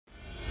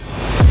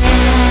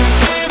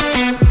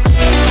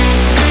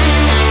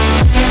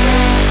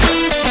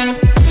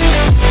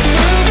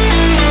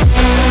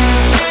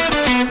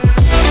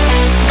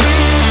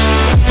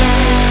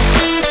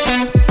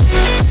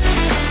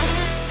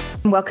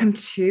welcome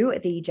to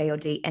the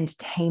JLD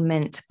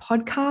Entertainment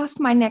podcast.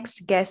 My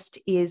next guest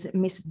is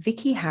Miss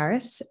Vicky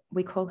Harris.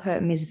 We call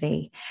her Ms.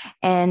 V.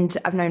 And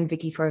I've known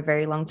Vicky for a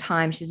very long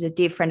time. She's a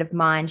dear friend of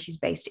mine. She's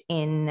based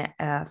in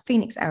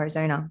Phoenix,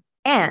 Arizona.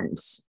 And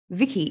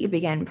Vicky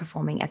began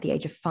performing at the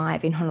age of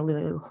 5 in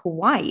Honolulu,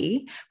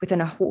 Hawaii,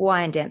 within a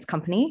Hawaiian dance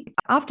company.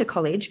 After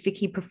college,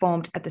 Vicky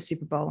performed at the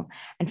Super Bowl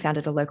and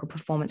founded a local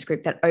performance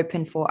group that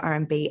opened for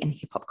R&B and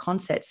hip-hop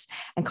concerts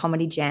and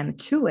comedy jam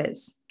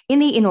tours. In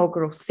the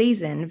inaugural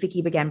season,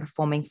 Vicky began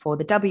performing for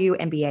the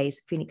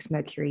WNBA's Phoenix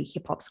Mercury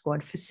hip hop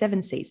squad for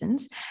 7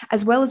 seasons,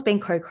 as well as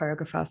being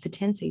co-choreographer for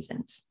 10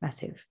 seasons.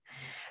 Massive.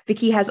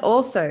 Vicky has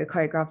also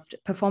choreographed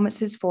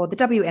performances for the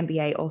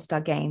WNBA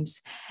All-Star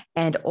Games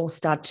and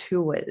All-Star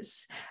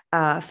Tours,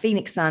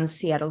 Phoenix Suns,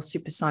 Seattle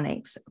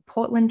Supersonics,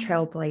 Portland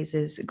Trail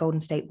Blazers,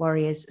 Golden State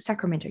Warriors,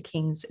 Sacramento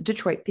Kings,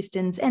 Detroit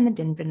Pistons, and the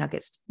Denver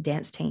Nuggets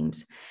dance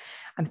teams.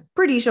 I'm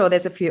pretty sure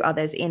there's a few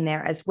others in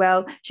there as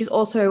well. She's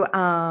also,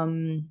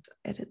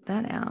 edit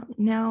that out.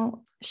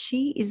 Now,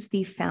 she is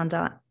the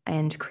founder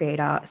and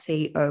creator,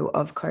 CEO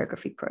of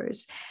Choreography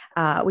Pros,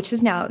 which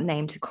is now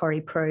named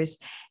Chore Pros.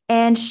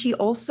 And she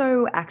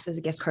also acts as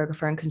a guest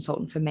choreographer and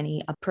consultant for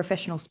many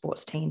professional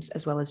sports teams,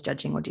 as well as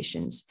judging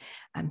auditions.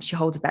 She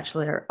holds a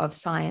Bachelor of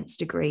Science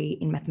degree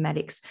in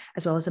mathematics,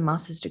 as well as a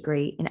master's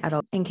degree in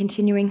adult and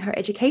continuing her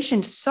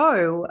education.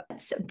 So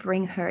let's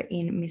bring her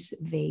in, Miss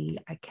V.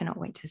 I cannot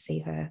wait to see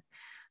her.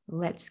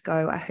 Let's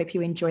go. I hope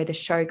you enjoy the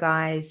show,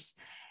 guys,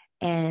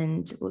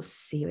 and we'll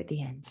see you at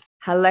the end.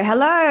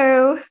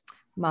 Hello,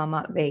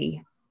 Mama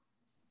V.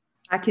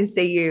 I can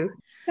see you.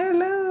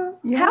 Hello.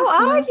 Yes, how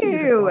are you?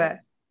 Beautiful.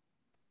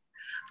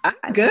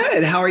 I'm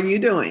good. How are you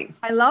doing?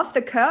 I love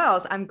the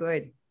curls. I'm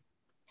good.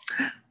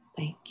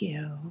 Thank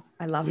you.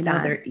 I love that. You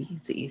know, they're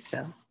easy.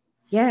 So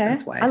yeah,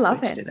 that's why I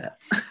switched it up.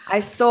 I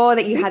saw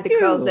that you had the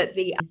curls at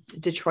the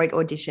Detroit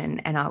audition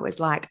and I was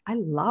like, I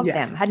love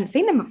them. I hadn't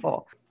seen them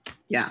before.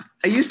 Yeah.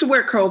 I used to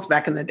wear curls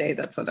back in the day.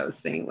 That's what I was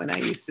saying when I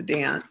used to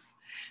dance.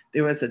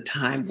 There was a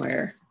time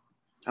where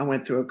I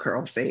went through a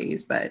curl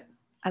phase, but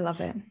I love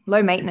it.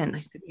 Low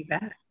maintenance. It's nice to be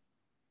back.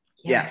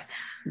 Yeah. Yes,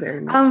 very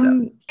much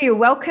so. You're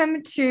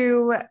welcome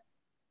to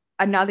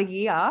another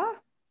year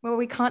where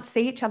we can't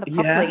see each other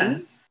properly.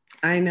 Yes,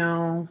 I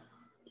know.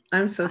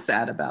 I'm so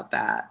sad about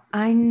that.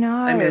 I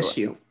know. I miss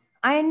you.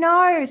 I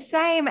know,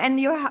 same. And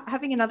you're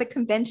having another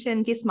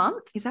convention this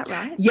month. Is that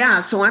right? Yeah.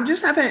 So I'm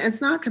just having,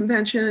 it's not a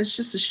convention. It's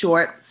just a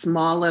short,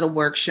 small little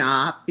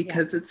workshop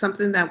because it's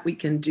something that we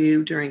can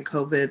do during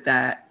COVID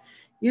that,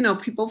 you know,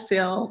 people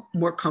feel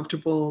more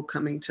comfortable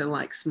coming to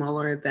like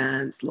smaller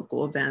events,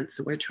 local events.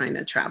 So we're trying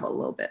to travel a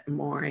little bit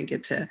more and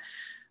get to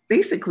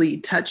basically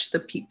touch the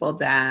people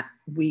that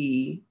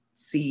we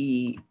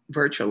see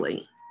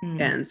virtually.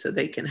 And so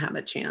they can have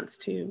a chance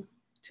to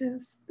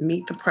just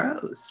meet the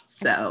pros.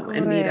 So,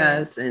 and meet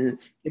us and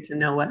get to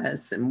know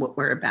us and what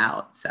we're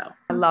about. So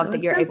I love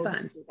that you're able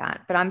to do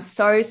that, but I'm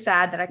so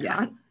sad that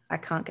I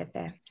can't get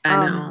there.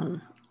 I know.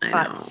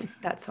 But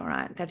that's all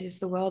right. That is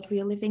the world we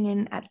are living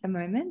in at the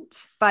moment.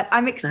 But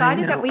I'm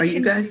excited that we Are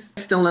you guys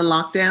still in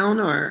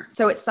lockdown or?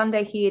 So it's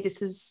Sunday here.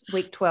 This is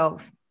week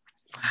 12.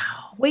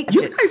 Wow.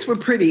 You guys were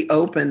pretty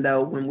open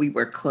though when we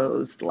were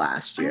closed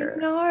last year.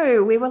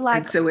 No, we were like.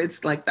 And so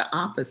it's like the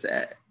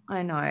opposite.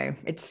 I know.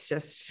 It's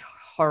just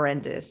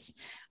horrendous.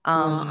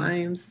 Well,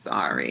 I'm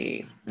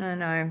sorry. I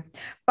know.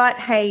 But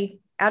hey,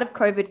 out of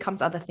COVID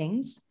comes other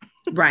things.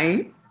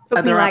 Right.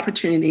 Other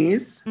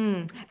opportunities.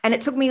 And it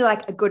took me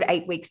like a good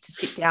 8 weeks to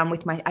sit down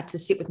with I had to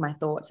sit with my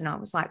thoughts. And I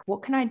was like,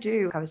 what can I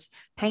do? I was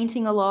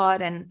painting a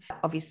lot and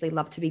obviously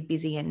love to be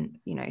busy and,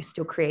 you know,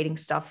 still creating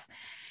stuff.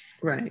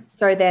 Right.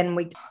 So then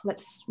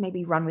let's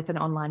maybe run with an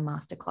online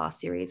masterclass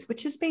series,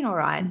 which has been all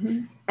right.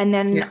 And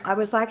then I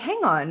was like,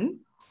 hang on,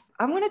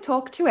 I want to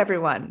talk to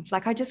everyone.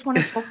 Like, I just want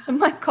to talk to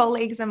my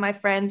colleagues and my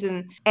friends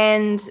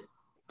and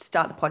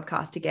start the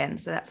podcast again.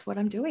 So that's what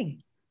I'm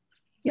doing.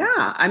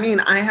 Yeah. I mean,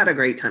 I had a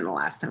great time the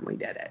last time we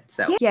did it.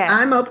 So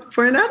I'm up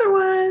for another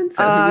one.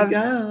 So here we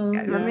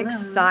go. I'm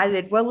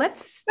excited. Well,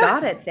 let's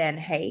start it then.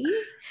 Hey.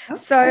 Okay.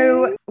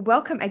 So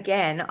welcome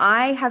again.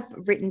 I have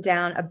written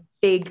down a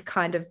big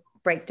kind of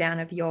breakdown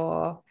of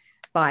your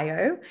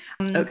bio.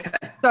 Okay.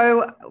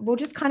 So we'll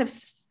just kind of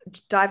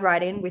dive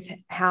right in with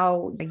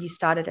how you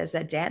started as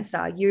a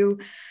dancer. You've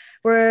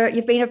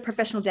been a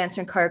professional dancer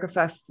and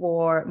choreographer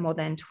for more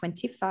than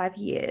 25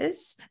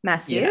 years.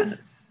 Massive.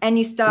 Yes. And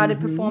you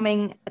started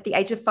performing at the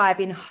age of 5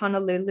 in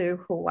Honolulu,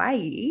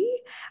 Hawaii,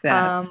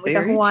 with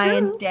the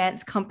Hawaiian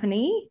Dance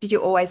Company. Did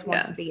you always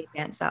want to be a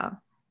dancer?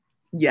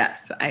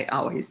 Yes, I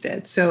always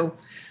did. So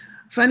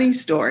funny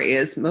story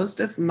is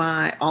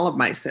all of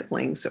my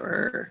siblings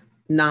are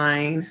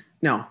 9,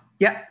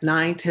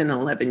 10,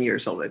 11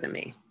 years older than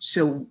me.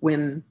 So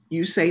when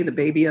you say the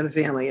baby of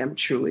the family, I'm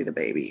truly the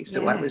baby.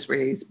 So I was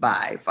raised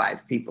by 5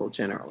 people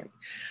generally.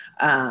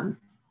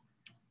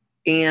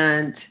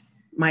 And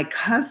my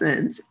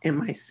cousins and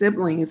my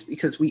siblings,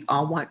 because we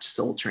all watched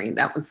Soul Train.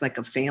 That was like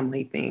a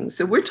family thing.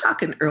 So we're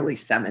talking early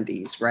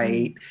 70s,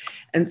 right?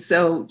 And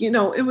so,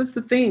 it was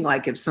the thing,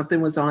 like if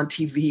something was on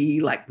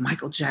TV, like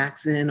Michael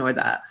Jackson or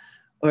the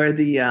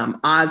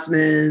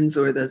Osmonds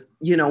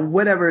or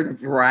whatever the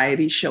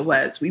variety show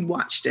was, we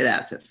watched it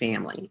as a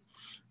family.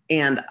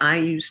 And I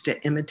used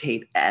to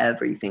imitate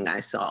everything I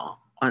saw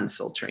on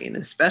Soul Train,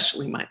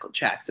 especially Michael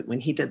Jackson. When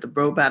he did the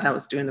robot, I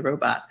was doing the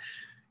robot.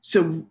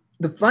 So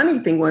the funny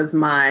thing was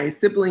my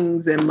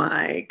siblings and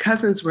my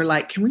cousins were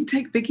like, can we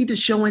take Vicki to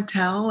show and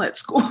tell at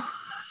school?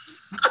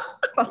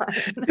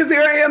 Because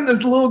here I am,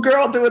 this little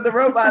girl doing the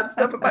robot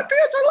stuff. And my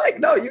parents were like,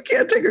 no, you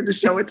can't take her to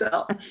show and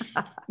tell.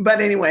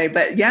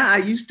 But yeah, I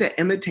used to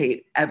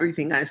imitate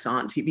everything I saw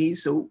on TV.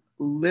 So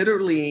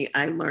literally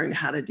I learned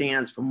how to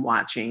dance from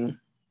watching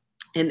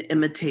and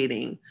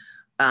imitating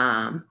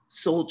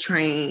Soul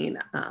Train,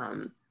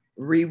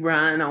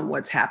 Rerun on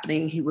What's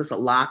Happening. He Was a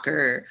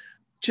Locker.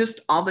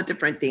 Just all the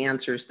different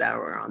dancers that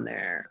were on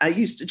there. I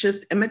used to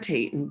just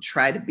imitate and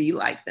try to be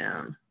like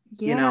them,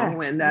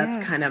 and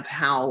that's kind of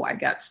how I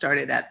got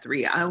started at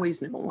 3. I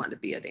always knew I wanted to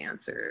be a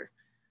dancer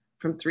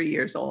from 3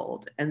 years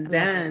old. And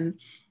then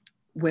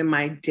when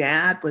my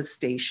dad was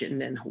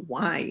stationed in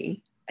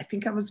Hawaii, I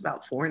think I was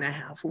about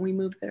 4.5 when we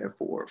moved there,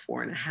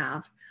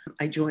 4.5.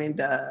 I joined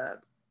a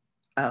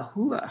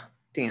hula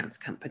dance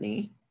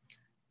company.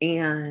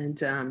 And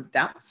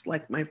that was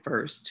like my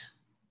first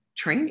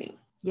training.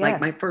 Yeah.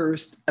 Like my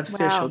first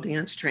official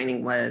dance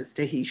training was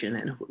Tahitian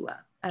and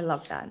hula. I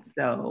love that.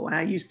 So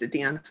I used to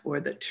dance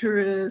for the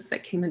tourists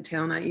that came in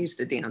town. I used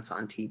to dance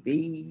on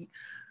TV.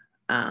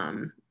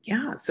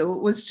 So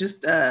it was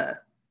just,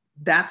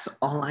 that's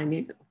all I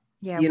knew.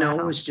 Yeah.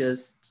 It was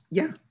just,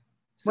 So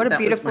what a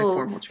beautiful, was my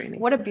formal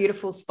training. What a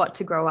beautiful spot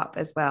to grow up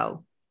as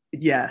well.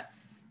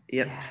 Yes.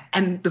 Yep. Yeah.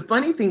 And the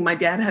funny thing, my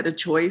dad had a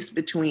choice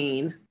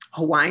between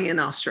Hawaii and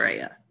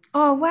Australia.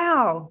 Oh,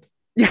 wow.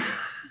 Yeah.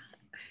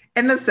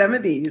 In the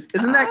 70s.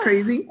 Isn't that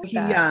crazy?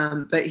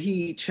 But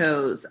he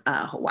chose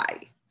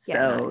Hawaii.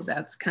 So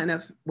that's kind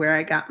of where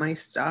I got my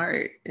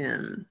start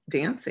in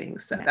dancing.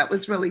 So that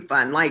was really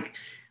fun. Like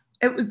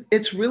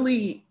it's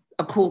really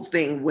a cool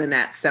thing when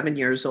at 7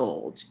 years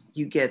old,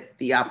 you get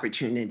the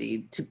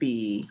opportunity to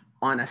be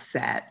on a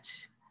set,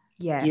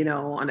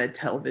 on a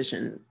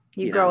television.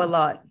 You grow a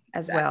lot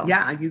as well.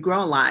 Yeah, you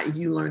grow a lot.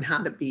 You learn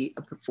how to be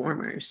a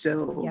performer.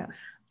 So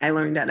I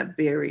learned at a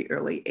very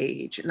early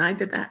age. And I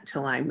did that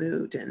until I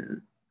moved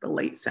in the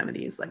late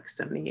 70s, like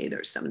 78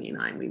 or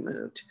 79, we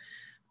moved.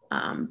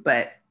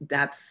 But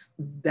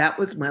that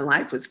was my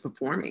life, was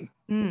performing.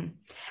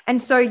 And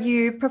so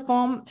you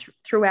perform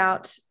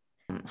throughout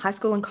high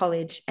school and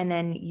college, and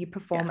then you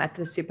perform at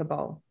the Super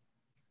Bowl.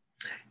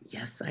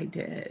 Yes, I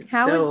did.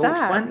 How was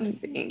that? Funny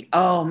thing.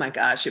 Oh my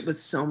gosh, it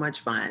was so much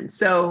fun.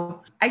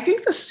 So I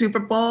think the Super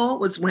Bowl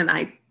was when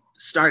I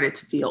started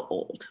to feel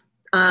old.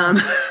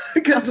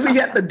 Because we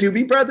had the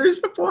Doobie Brothers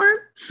perform,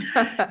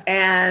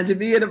 and to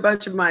be at a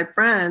bunch of my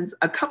friends,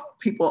 a couple of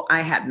people I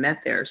had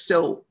met there.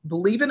 So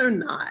believe it or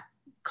not,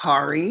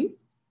 Kari,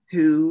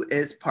 who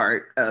is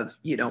part of,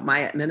 my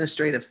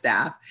administrative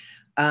staff,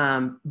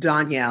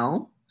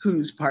 Danielle,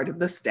 who's part of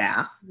the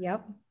staff,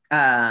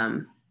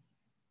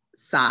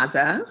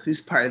 Saza, who's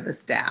part of the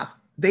staff,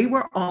 they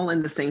were all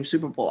in the same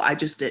Super Bowl. I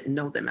just didn't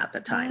know them at the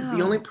time. Wow.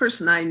 The only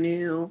person I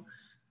knew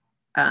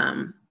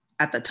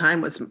at the time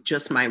was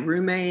just my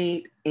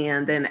roommate.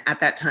 And then at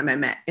that time I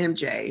met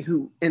MJ,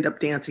 who ended up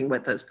dancing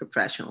with us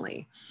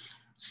professionally.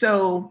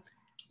 So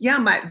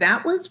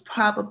that was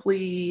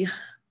probably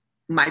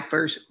my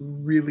first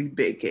really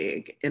big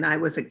gig. And I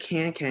was a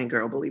can-can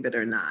girl, believe it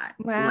or not.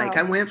 Wow. Like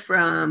I went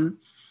from,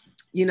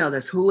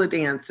 this hula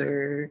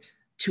dancer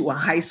to a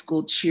high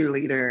school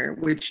cheerleader,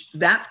 which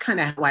that's kind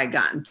of how I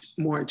got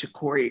more into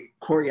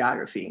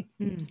choreography,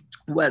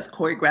 was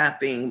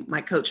choreographing.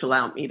 My coach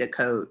allowed me to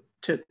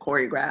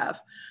choreograph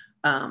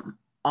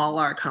all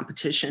our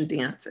competition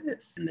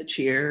dances and the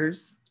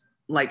cheers.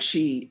 Like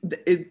she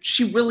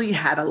really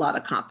had a lot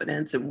of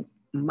confidence in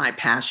my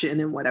passion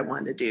and what I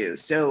wanted to do.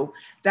 So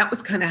that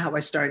was kind of how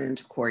I started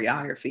into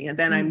choreography. And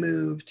then I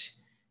moved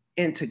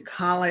into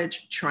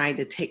college trying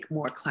to take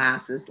more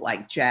classes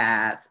like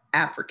jazz,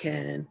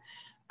 African,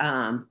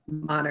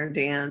 modern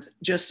dance,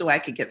 just so I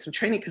could get some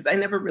training, because I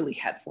never really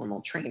had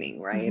formal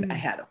training, right? I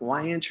had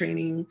Hawaiian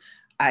training.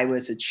 I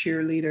was a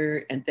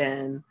cheerleader. And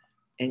then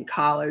in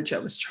college, I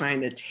was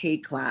trying to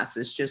take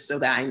classes just so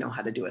that I know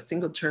how to do a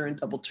single turn,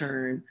 double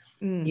turn,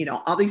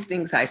 all these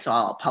things I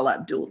saw Paula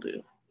Abdul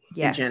do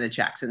in Janet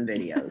Jackson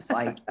videos.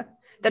 Like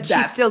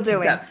she's still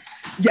doing.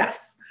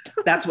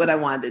 That's what I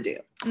wanted to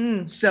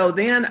do. So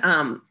then,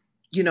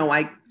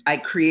 I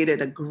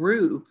created a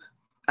group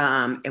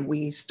and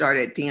we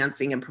started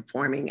dancing and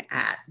performing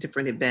at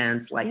different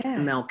events like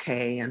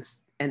MLK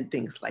and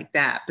things like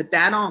that. But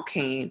that all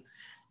came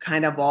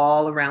kind of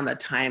all around the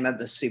time of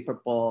the Super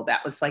Bowl.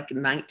 That was like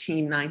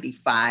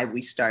 1995.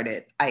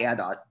 I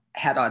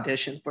had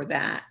auditioned for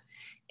that.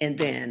 And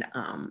then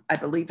I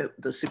believe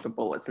the Super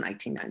Bowl was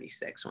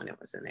 1996 when it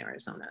was in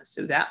Arizona.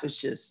 So that was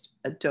just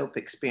a dope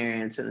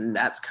experience. And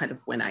that's kind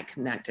of when I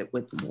connected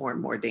with more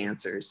and more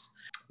dancers.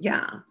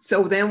 Yeah.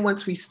 So then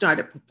once we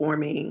started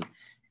performing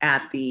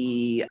at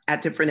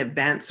different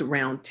events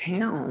around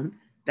town,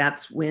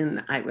 that's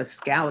when I was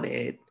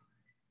scouted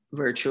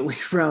virtually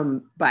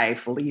by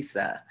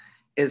Felisa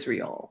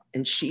Israel.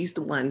 And she's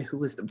the one who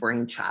was the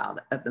brainchild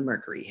of the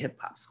Mercury Hip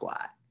Hop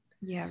Squad.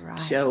 Yeah, right.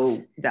 So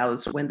that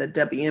was when the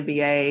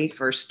WNBA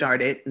first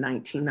started,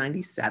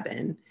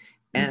 1997.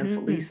 And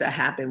Felisa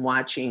had been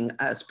watching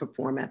us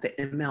perform at the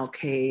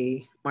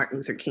MLK Martin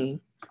Luther King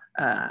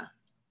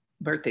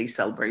birthday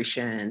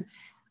celebration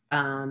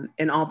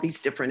and all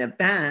these different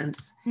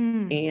events.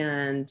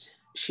 And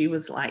she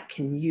was like,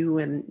 can you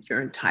and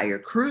your entire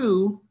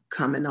crew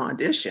come and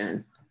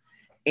audition?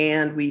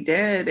 And we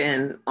did,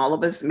 and all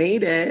of us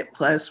made it.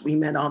 Plus we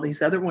met all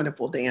these other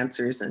wonderful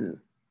dancers, and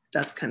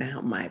that's kind of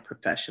how my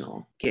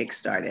professional gig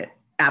started.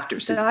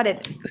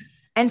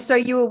 And so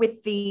you were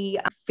with the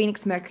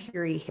Phoenix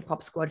Mercury Hip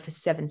Hop Squad for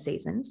 7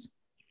 seasons.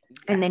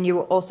 Yes. And then you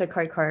were also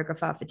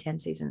co-choreographer for 10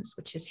 seasons,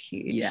 which is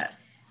huge.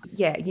 Yes.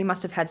 Yeah, you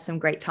must have had some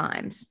great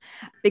times,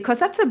 because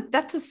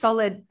that's a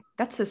solid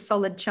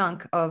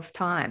chunk of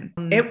time.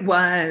 It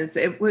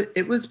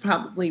was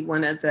probably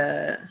one of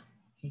the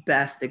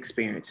best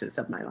experiences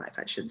of my life,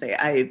 I should say.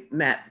 I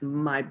met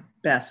my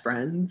best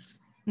friends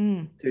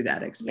through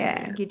that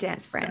experience. Yeah, your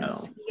dance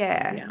friends. So,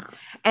 yeah.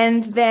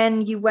 And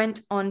then you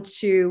went on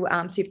to,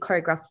 so you've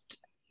choreographed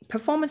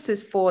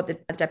performances for the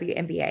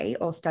WNBA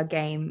All-Star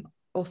Game,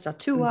 All-Star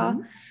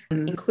Tour,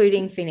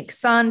 including Phoenix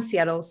Suns,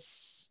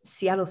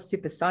 Seattle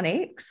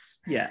Supersonics,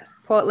 yes,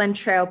 Portland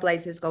Trail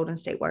Blazers, Golden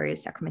State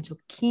Warriors, Sacramento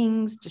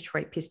Kings,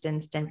 Detroit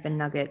Pistons, Denver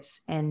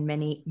Nuggets, and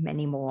many,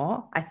 many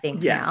more, I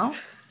think. Yes. Now.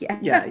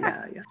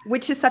 Yeah.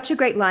 Which is such a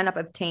great lineup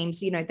of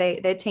teams. You know,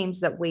 they're teams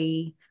that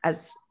we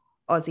as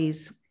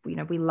Aussies, you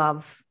know, we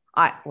love.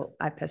 I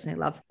personally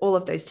love all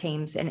of those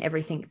teams and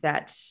everything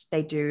that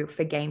they do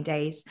for game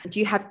days. Do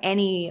you have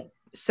any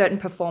certain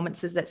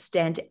performances that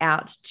stand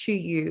out to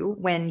you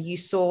when you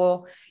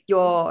saw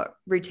your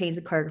routines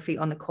and choreography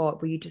on the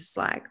court? Were you just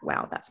like,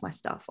 wow, that's my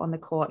stuff on the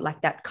court?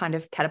 Like that kind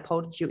of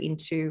catapulted you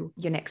into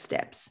your next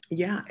steps?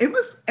 Yeah, it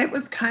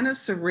was kind of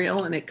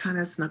surreal, and it kind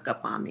of snuck up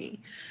on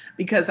me,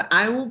 because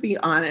I will be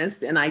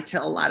honest, and I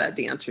tell a lot of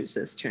dancers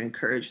this to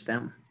encourage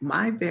them.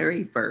 My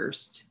very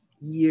first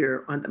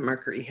year on the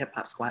Mercury Hip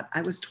Hop Squad,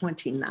 I was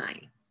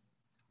 29.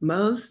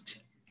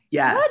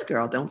 Yes,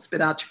 girl, don't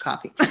spit out your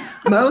coffee.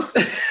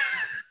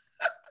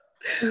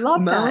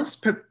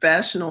 Most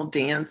professional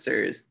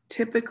dancers,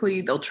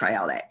 typically they'll try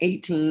out at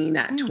 18,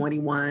 at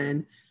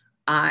 21.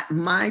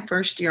 My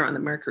first year on the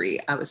Mercury,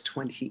 I was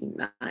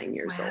 29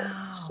 years old.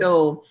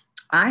 So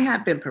I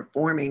had been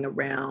performing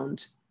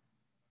around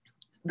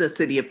the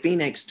city of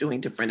Phoenix doing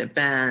different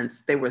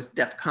events. There was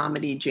Def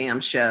Comedy Jam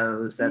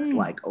shows. That's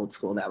like old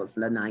school. That was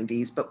in the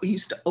 90s. But we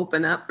used to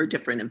open up for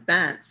different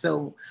events.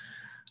 So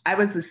I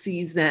was a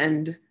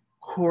seasoned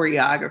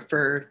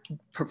choreographer,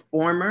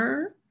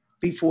 performer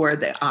before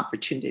the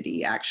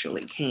opportunity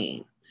actually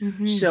came.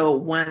 So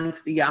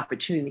once the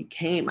opportunity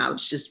came, I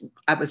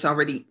was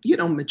already,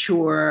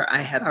 mature. I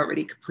had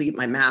already completed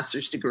my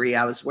master's degree.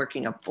 I was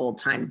working a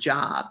full-time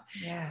job.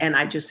 Yeah. And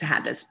I just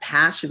had this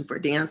passion for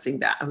dancing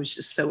that I was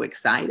just so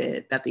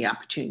excited that the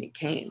opportunity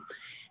came.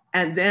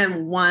 And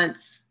then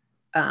once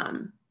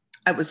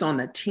I was on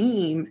the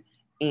team,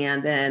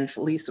 and then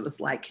Felisa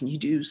was like, can you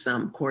do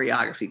some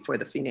choreography for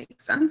the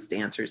Phoenix Suns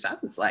dancers? I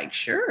was like,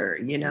 sure,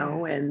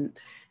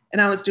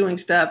 and I was doing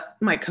stuff.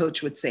 My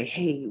coach would say,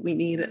 hey, we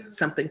need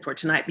something for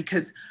tonight,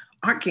 because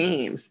our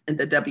games in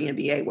the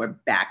WNBA were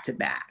back to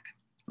back.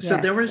 So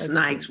there was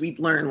nights we'd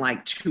learn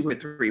like 2 or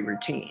 3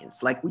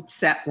 routines. Like we'd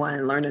set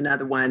one, learn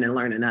another one, and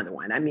learn another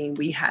one. I mean,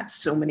 we had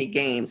so many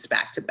games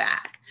back to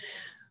back.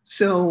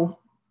 So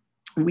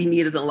we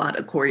needed a lot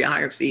of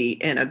choreography,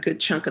 and a good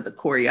chunk of the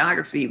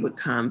choreography would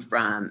come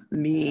from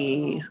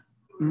me,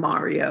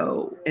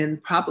 Mario,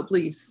 and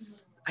probably,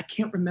 I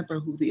can't remember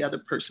who the other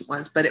person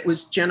was, but it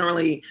was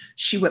generally,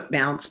 she would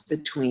bounce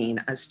between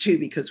us two,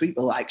 because we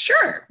were like,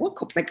 sure, we'll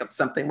make up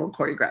something, we'll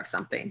choreograph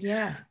something.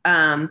 Yeah.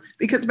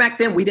 Because back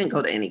then we didn't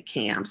go to any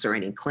camps or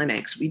any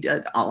clinics. We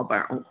did all of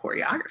our own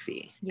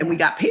choreography, and we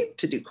got paid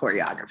to do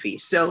choreography.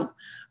 So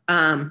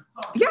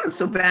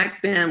so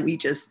back then we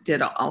just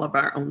did all of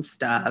our own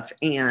stuff.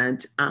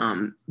 And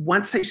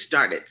once I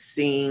started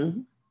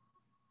seeing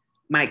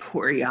my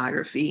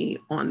choreography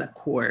on the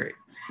court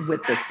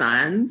with the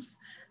Suns,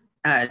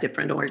 a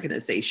different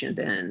organization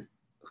than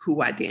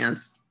who I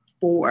danced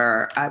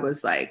for, I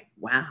was like,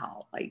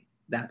 wow, like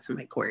that's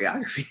my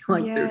choreography.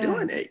 Like they're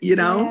doing it,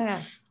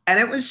 And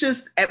it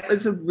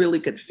was a really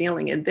good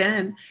feeling. And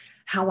then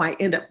how I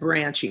ended up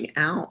branching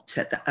out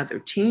to the other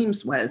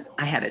teams was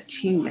I had a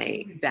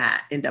teammate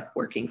that ended up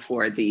working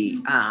for the,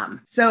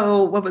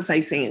 so what was I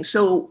saying?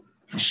 So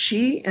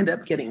she ended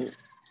up getting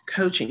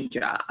coaching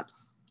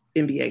jobs,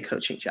 NBA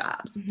coaching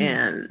jobs.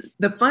 And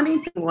the funny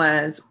thing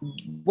was,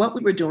 what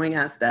we were doing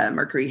as the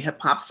Mercury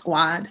Hip Hop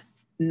Squad,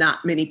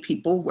 not many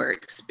people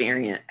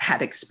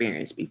had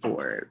experience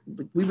before.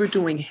 We were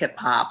doing hip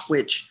hop,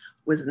 which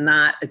was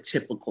not a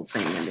typical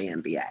thing in the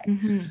NBA.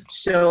 Mm-hmm.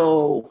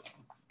 So,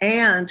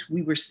 and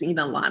we were seen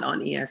a lot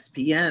on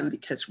ESPN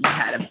because we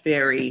had a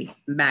very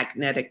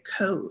magnetic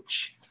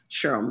coach,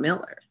 Cheryl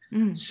Miller.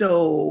 Mm.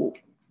 So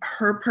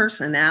her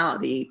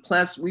personality,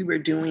 plus we were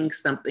doing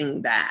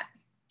something that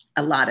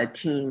a lot of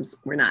teams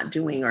were not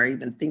doing or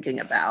even thinking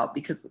about,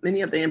 because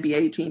many of the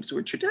NBA teams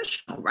were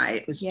traditional,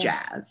 right? It was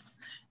jazz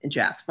and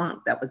jazz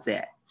funk. That was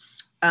it.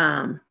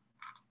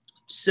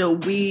 So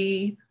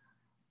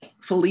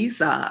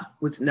Felisa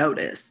was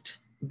noticed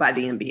by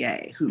the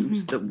NBA,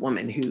 who's the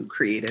woman who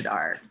created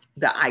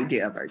the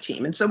idea of our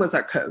team. And so was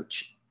our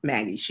coach,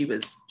 Maggie. She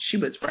was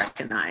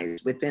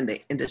recognized within the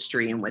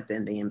industry and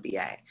within the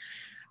NBA.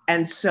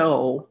 And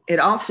so it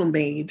also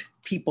made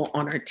people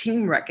on our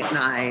team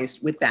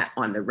recognized with that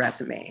on the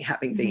resume,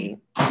 having been,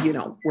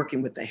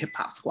 working with the hip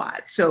hop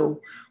squad.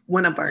 So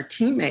one of our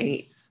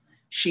teammates,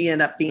 she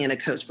ended up being a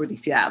coach for the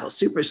Seattle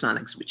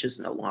Supersonics, which is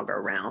no longer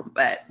around.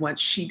 But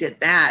once she did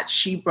that,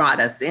 she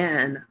brought us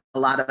in, a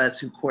lot of us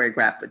who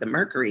choreographed for the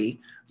Mercury,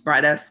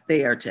 brought us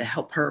there to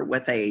help her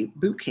with a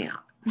boot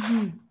camp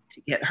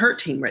to get her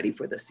team ready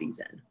for the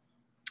season.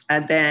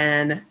 And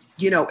then,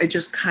 it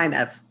just kind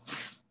of,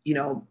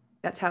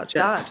 that's how it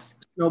starts.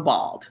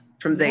 Snowballed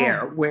from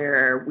there,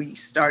 where we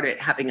started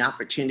having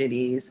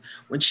opportunities.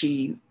 When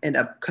she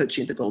ended up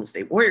coaching the Golden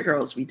State Warrior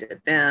girls, we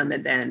did them.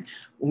 And then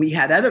when we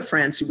had other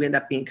friends who ended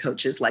up being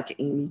coaches, like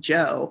Amy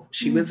Jo,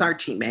 she was our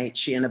teammate.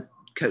 She ended up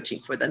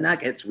coaching for the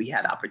Nuggets. We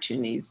had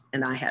opportunities,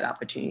 and I had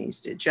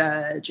opportunities to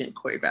judge and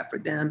choreograph for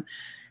them.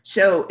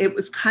 So it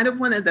was kind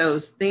of one of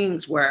those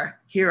things where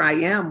here I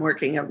am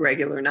working a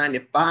regular 9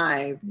 to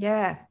 5.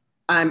 Yeah.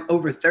 I'm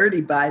over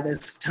 30 by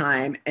this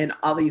time, and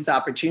all these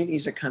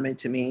opportunities are coming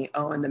to me.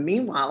 Oh, in the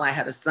meanwhile, I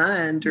had a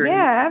son during,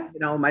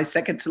 my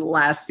second to the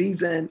last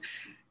season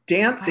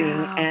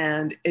dancing. Wow.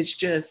 And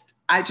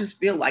I just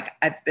feel like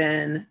I've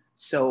been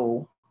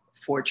so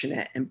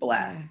fortunate and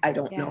blessed. I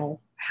don't know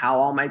how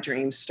all my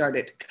dreams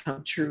started to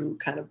come true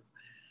kind of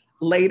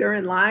later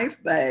in life,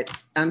 but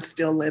I'm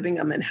still living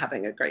them and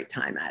having a great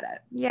time at it.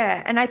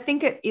 Yeah. And I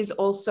think it is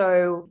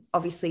also,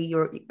 obviously,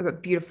 you're a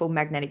beautiful,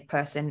 magnetic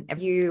person.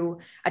 You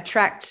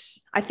attract,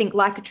 I think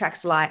like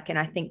attracts like, and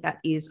I think that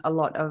is a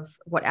lot of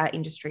what our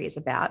industry is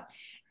about.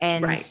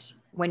 And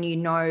when you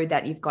know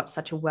that you've got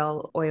such a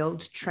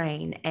well-oiled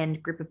train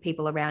and group of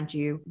people around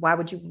you, why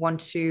would you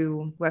want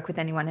to work with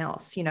anyone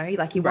else? You want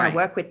to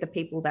work with the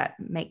people that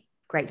make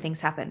great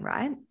things happen,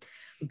 right?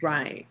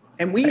 Right.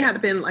 And we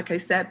had been, like I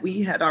said,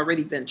 we had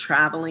already been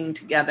traveling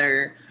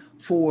together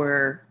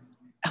for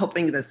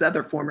helping this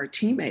other former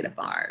teammate of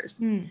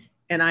ours.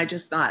 And I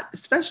just thought,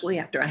 especially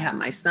after I had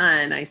my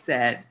son, I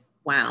said,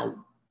 wow,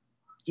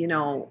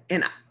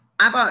 and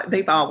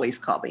they've always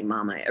called me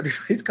mama.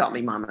 Everybody's called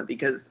me mama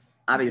because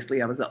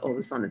obviously I was the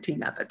oldest on the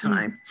team at the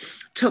time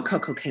till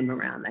Coco came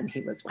around and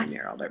he was 1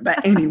 year older.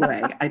 But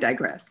anyway, I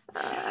digress.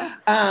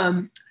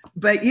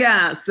 But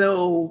yeah,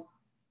 so,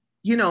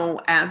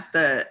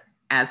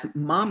 as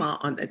mama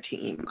on the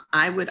team,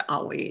 I would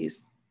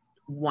always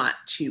want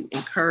to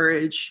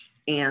encourage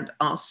and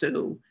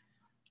also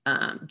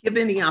give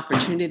any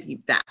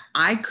opportunity that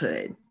I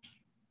could,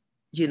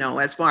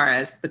 as far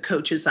as the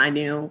coaches I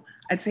knew,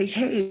 I'd say,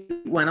 hey,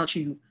 why don't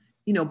you,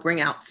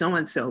 bring out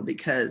so-and-so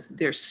because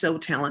they're so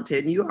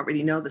talented. And you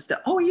already know this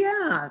stuff. Oh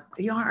yeah,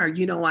 they are,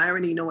 I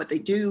already know what they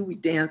do. We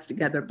dance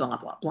together, blah,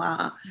 blah,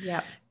 blah.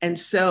 Yeah. And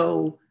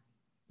so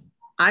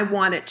I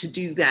wanted to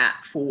do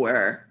that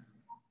for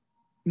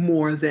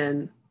more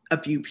than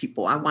a few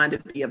people. I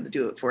wanted to be able to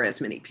do it for as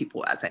many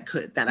people as I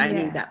could that I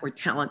knew that were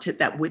talented,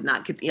 that would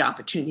not get the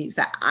opportunities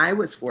that I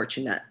was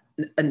fortunate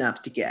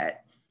enough to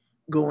get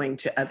going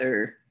to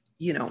other,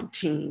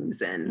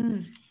 teams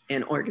and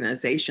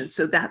organizations.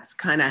 So that's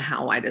kind of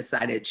how I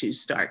decided to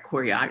start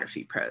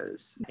Choreography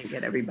Pros and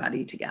get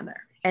everybody together.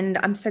 And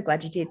I'm so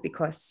glad you did,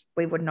 because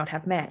we would not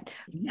have met.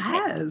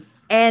 Yes.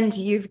 And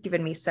you've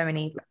given me so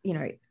many,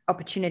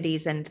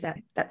 opportunities, and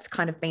that's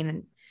kind of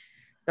been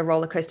the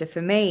roller coaster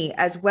for me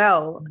as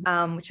well,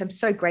 which I'm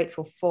so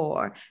grateful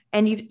for.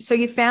 And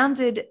you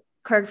founded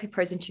Choreography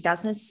Pros in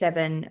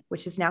 2007,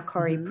 which is now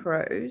Chore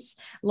Pros,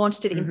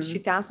 launched it in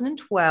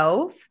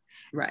 2012,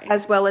 right,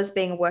 as well as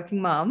being a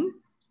working mom.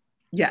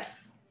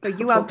 Yes. So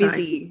you are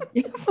busy.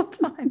 You're full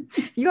time.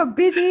 You are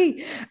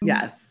busy.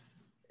 Yes.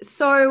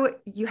 So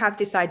you have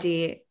this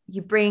idea.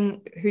 Who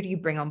do you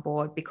bring on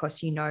board, because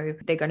they're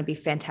going to be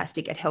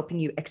fantastic at helping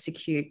you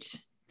execute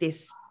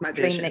this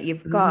dream that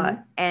you've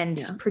got and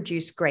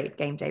produce great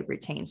game day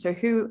routines. So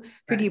who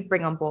do you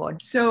bring on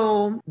board?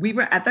 So we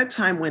were at that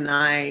time when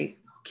I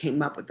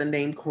came up with the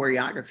name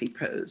Choreography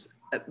Pros.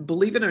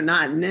 Believe it or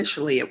not,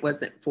 initially it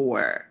wasn't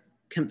for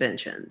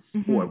conventions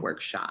or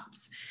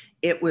workshops.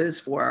 It was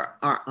for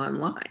our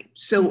online.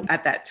 So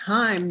at that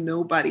time,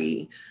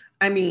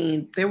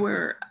 there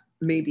were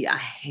maybe a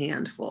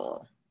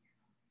handful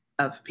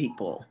of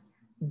people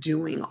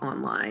doing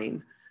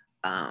online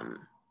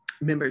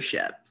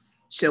memberships.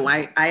 So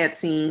I had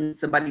seen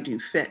somebody do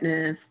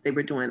fitness. They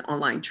were doing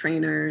online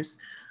trainers.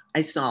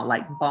 I saw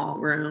like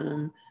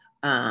ballroom.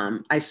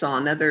 I saw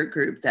another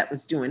group that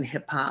was doing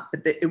hip hop,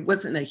 but it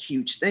wasn't a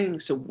huge thing.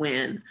 So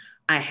when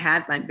I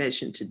had my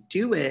vision to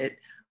do it,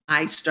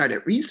 I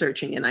started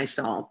researching and I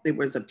saw there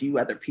was a few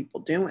other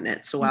people doing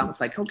it. So I was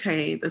like,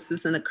 okay, this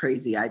isn't a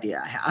crazy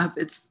idea I have.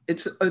 It's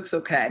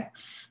okay.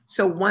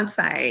 So once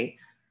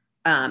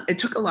it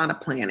took a lot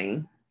of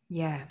planning.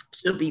 Yeah.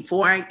 So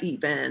before I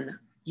even,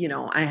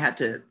 I had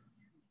to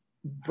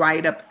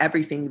write up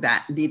everything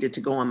that needed to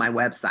go on my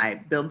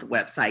website, build the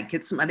website,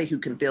 get somebody who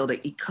can build an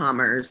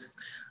e-commerce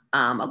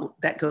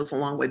that goes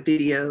along with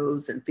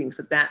videos and things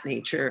of that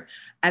nature,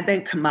 and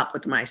then come up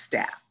with my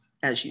staff,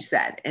 as you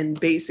said. And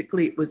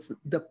basically it was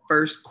the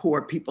first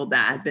core people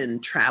that I've been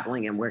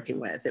traveling and working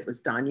with. It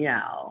was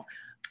Danielle,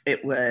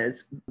 it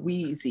was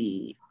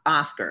Wheezy,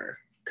 Oscar,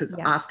 because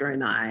Oscar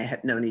and I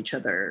had known each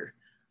other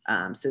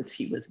since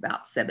he was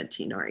about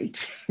 17 or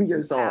 18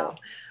 years old.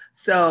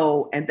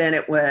 So, and then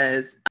it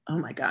was, oh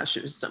my gosh,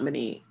 there's so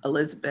many,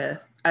 Melissa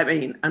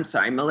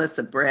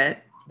Britt,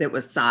 there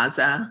was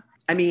Saza.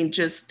 I mean,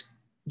 just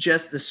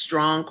the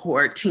strong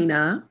core,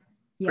 Tina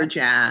for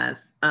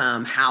jazz,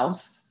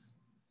 House.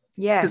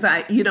 Yes.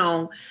 Because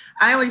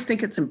I always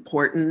think it's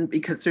important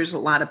because there's a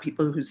lot of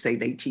people who say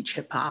they teach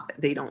hip hop.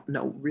 They don't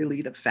know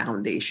really the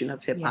foundation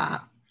of hip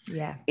hop.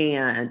 Yeah.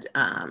 And,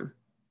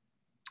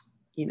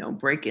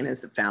 breaking is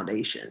the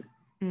foundation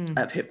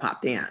of hip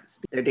hop dance.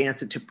 They're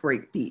dancing to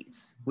break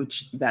beats,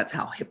 that's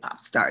how hip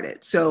hop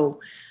started. So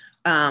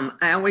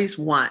I always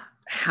want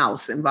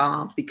house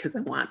involved because I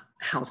want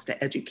house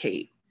to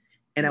educate.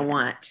 And I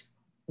want,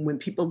 when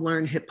people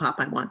learn hip hop,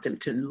 I want them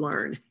to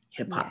learn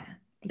hip hop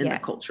in the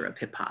culture of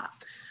hip hop.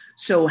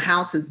 So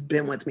house has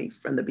been with me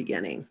from the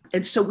beginning.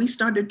 And so we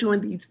started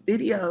doing these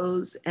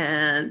videos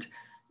and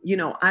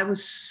I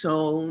was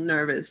so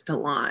nervous to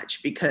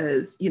launch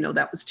because,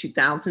 that was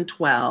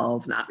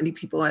 2012. Not many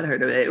people had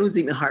heard of it. It was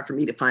even hard for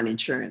me to find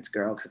insurance,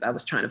 girl, because I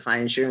was trying to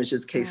find insurance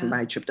just in case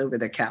somebody tripped over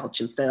their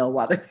couch and fell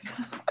while they,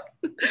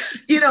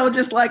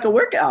 just like a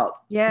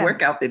workout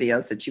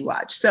videos that you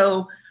watch.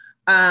 So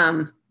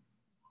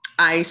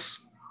I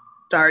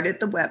started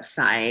the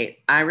website.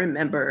 I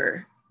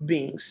remember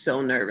being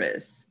so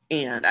nervous.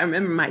 And I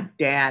remember my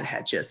dad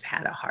had just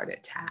had a heart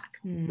attack,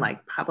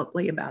 like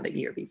probably about a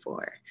year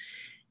before.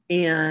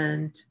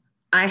 And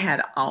I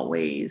had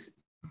always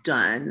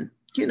done,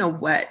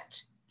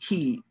 what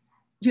he,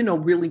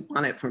 really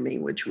wanted for me,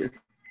 which was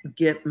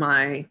get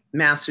my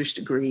master's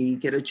degree,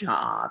 get a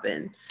job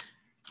and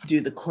do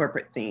the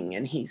corporate thing.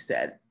 And he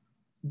said,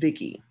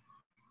 Vicki,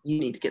 you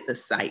need to get the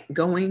site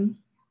going.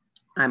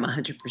 I'm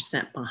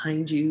 100%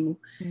 behind you.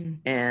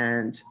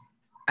 And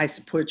I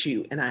support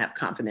you and I have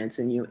confidence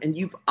in you. And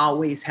you've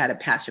always had a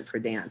passion for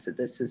dance. And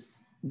this is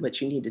what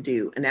you need to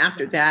do. And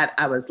after that,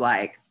 I was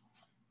like,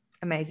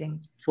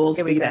 amazing. Full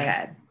speed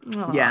ahead.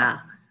 Aww. Yeah.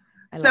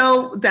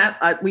 So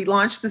that we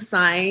launched the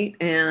site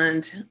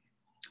and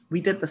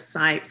we did the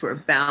site for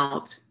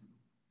about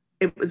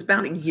a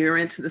year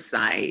into the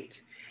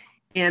site.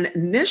 And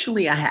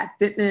initially I had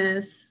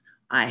fitness,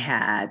 I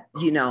had,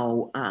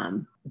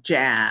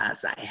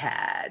 jazz, I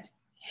had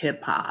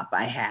hip hop,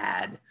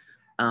 I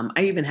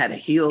even had a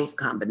heels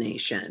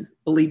combination,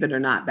 believe it or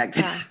not, back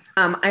then.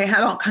 I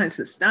had all kinds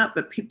of stuff,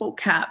 but people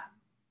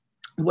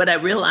what I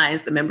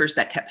realized, the members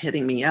that kept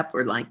hitting me up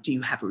were like, do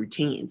you have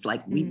routines?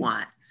 Like, we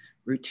want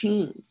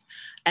routines.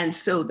 And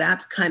so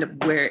that's kind of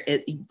where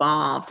it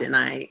evolved. And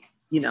I,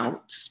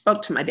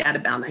 spoke to my dad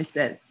about it. I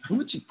said, who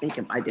would you think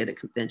if I did a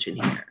convention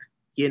here,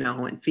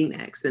 in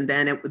Phoenix? And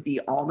then it would be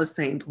all the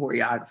same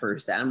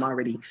choreographers that I'm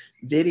already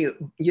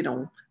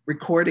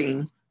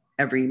recording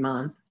every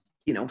month,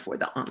 for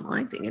the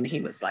online thing. And he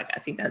was like, I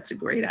think that's a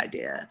great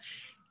idea.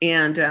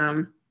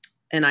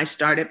 And I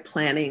started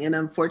planning, and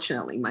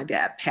unfortunately my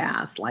dad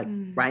passed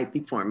right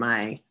before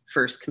my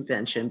first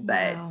convention.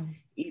 But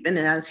even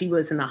as he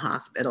was in the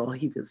hospital,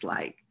 he was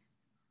like,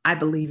 I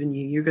believe in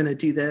you, you're gonna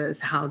do this,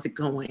 how's it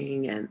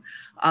going? And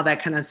all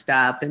that kind of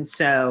stuff. And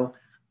so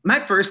my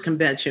first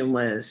convention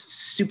was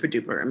super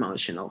duper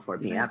emotional for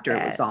me after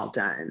it was all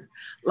done.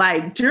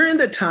 Like during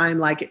the time,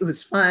 like it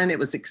was fun, it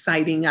was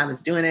exciting, I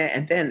was doing it.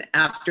 And then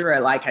after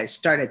I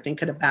started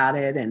thinking about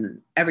it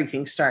and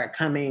everything started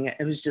coming,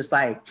 it was just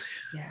like,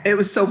 it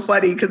was so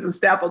funny because the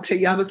staff will tell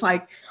you, I was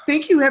like,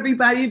 thank you,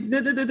 everybody.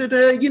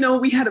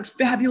 We had a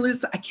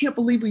fabulous, I can't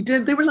believe we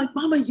did. They were like,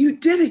 Mama, you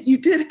did it. You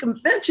did a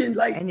convention.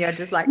 Like, and you're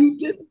just like, you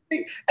did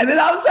it. And then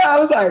I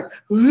was like,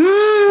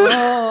 ooh.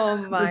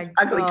 Oh my God.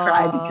 I ugly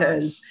cry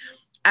because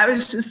I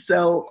was just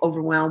so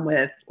overwhelmed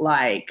with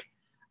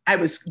I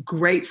was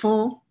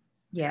grateful.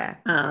 Yeah.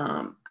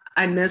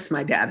 I miss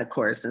my dad, of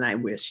course, and I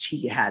wished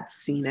he had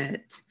seen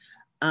it.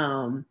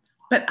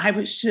 But I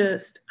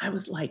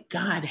was like,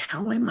 God,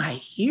 how am I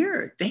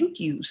here? Thank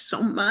you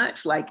so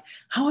much. Like,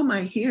 how am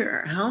I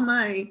here? How am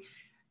I,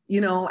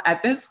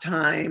 at this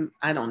time,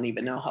 I don't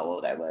even know how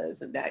old I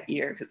was in that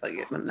year because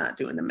I'm not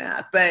doing the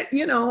math. But,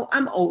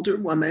 I'm older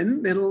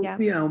woman,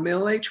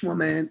 middle-aged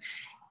woman.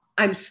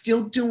 I'm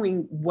still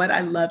doing what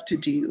I love to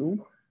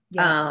do.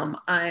 Yeah.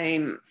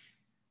 I'm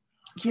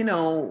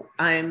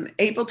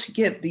able to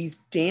give these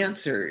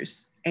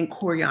dancers and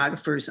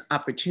choreographers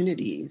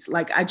opportunities.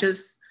 Like Yeah,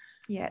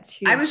 it's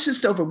I huge. was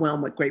just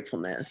overwhelmed with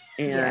gratefulness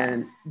Yeah.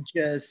 and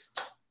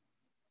just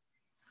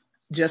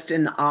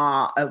in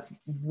awe of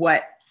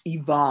what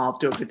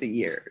evolved over the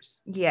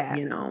years, Yeah.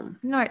 you know.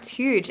 No, it's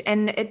huge.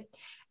 And it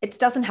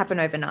doesn't happen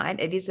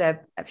overnight. It is a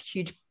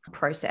huge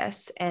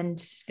process,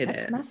 and It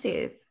that's is.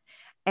 massive.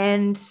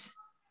 And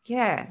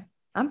yeah,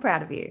 I'm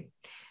proud of you.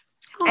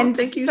 Oh, And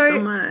thank you so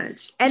so,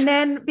 much. and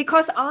then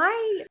because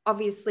I'm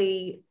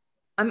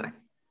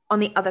on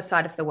the other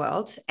side of the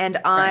world, and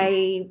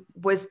Right.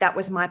 that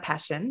was my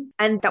passion,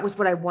 and that was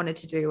what I wanted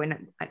to do.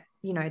 And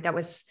that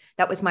was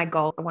my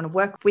goal. I want to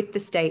work with the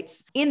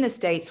States, in the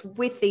States,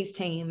 with these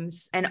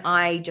teams. And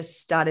I just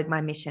started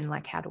my mission,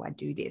 like, how do I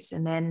do this?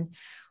 And then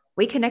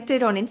we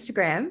connected on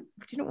Instagram,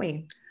 didn't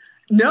we?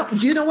 No,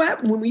 you know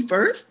what? When we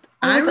first,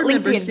 Or I was it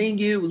remember LinkedIn? seeing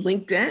you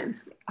LinkedIn.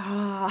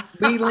 Ah,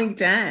 We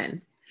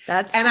LinkedIn.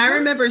 that's And I right.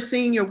 remember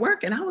seeing your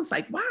work and I was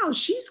like, wow,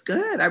 she's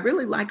good. I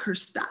really like her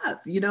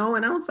stuff,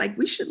 and I was like,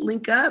 we should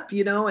link up,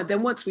 and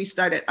then once we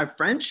started our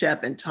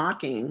friendship and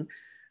talking,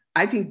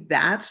 I think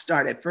that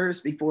started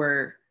first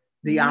before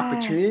the Yeah.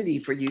 opportunity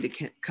for you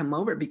to come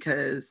over,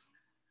 because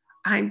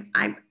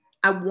I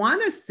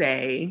want to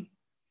say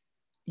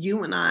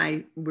you and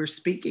I were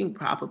speaking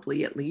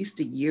probably at least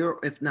a year,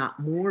 if not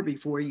more,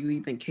 before you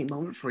even came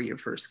over for your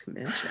first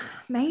convention.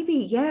 Maybe,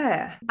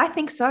 yeah. I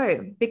think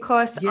so,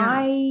 because Yeah.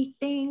 I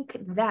think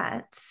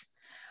that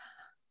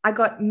I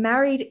got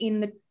married in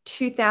the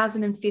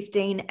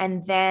 2015,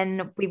 and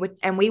then we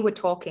were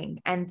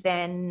talking, and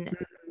then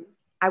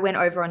I went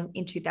over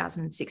in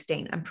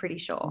 2016, I'm pretty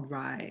sure.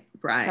 Right.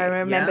 So I Right.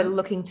 remember Yeah.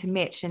 looking to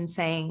Mitch and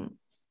saying,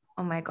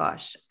 "Oh my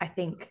gosh, I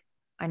think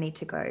I need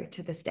to go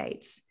to the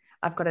States.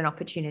 I've got an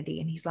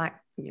opportunity." And he's like,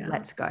 Yeah.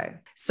 "Let's go."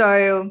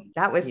 So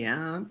that was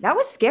scary. That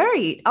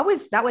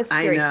was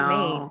I scary for me.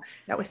 know.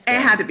 That was It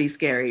had scary. to be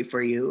scary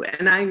for you.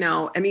 And I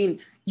know, I mean,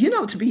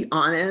 to be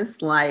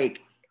honest,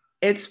 like,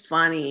 it's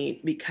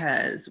funny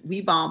because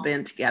we've all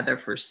been together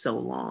for so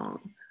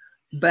long.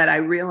 But I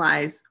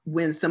realize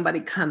when somebody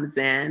comes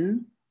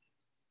in,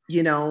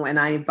 and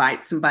I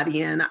invite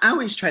somebody in, I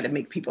always try to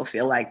make people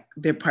feel like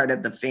they're part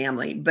of the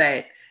family.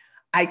 But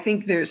I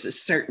think there's a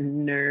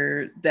certain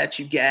nerve that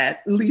you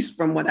get, at least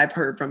from what I've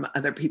heard from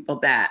other people,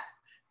 that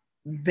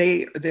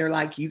they're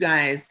like, you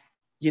guys,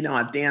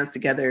 I've danced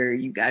together,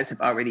 you guys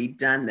have already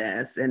done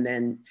this. And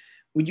then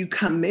when you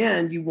come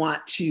in, you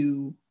want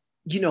to,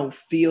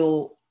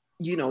 feel,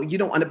 you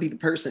don't want to be the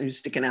person who's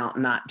sticking out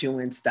and not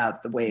doing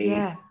stuff the way,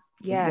 Yeah.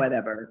 Yeah.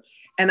 whatever.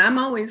 And I'm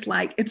always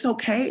like, it's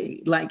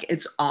okay. Like,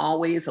 it's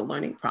always a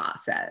learning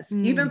process,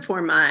 even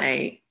for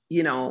my,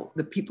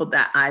 the people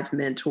that I've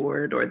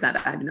mentored or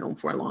that I've known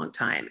for a long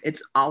time.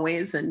 It's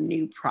always a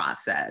new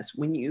process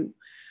when you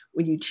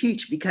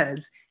teach,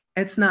 because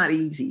it's not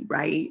easy,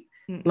 right?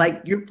 Mm-mm.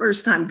 Like, your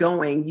first time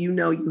going, you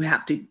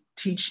have to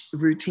teach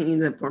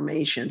routines and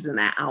formations in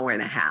that hour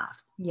and a half.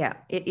 Yeah,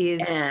 it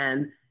is.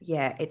 And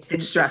yeah, it's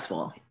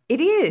stressful. It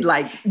is.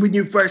 Like, when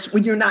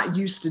you're not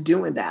used to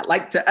doing that.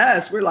 Like, to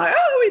us, we're like,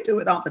 oh, we do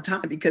it all the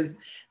time because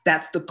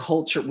that's the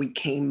culture we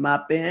came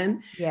up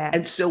in. Yeah.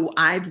 And so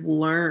I've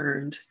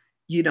learned,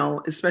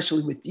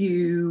 especially with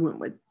you and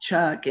with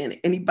Chuck and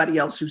anybody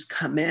else who's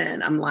come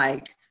in, I'm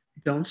like,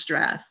 don't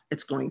stress.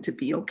 It's going to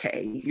be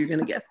okay. You're going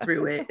to get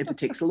through it. If it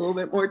takes a little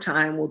bit more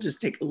time, we'll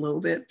just take a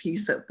little bit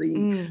piece of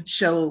the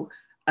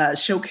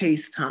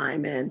showcase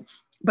time.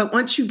 But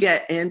once you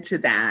get into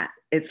that,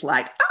 it's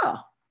like, oh,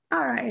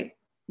 all right.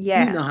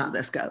 Yeah. We know how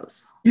this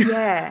goes.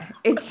 Yeah.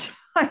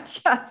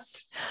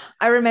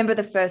 I remember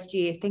the first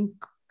year,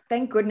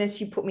 thank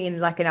goodness you put me in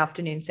like an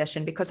afternoon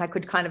session, because I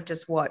could kind of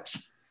just watch.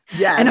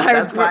 Yeah, and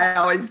that's why I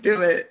always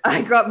do it.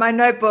 I got my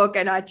notebook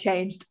and I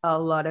changed a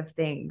lot of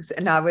things.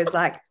 And I was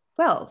like,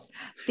 well,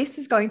 this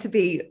is going to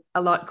be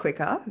a lot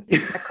quicker.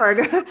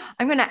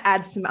 I'm going to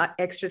add some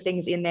extra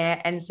things in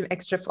there and some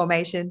extra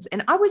formations.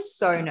 And I was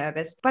so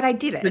nervous, but I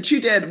did it. But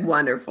you did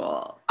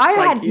wonderful. I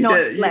had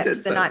not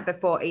slept the night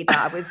before either.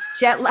 I was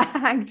jet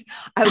lagged.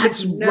 I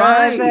was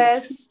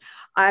nervous.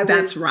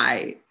 That's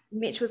right.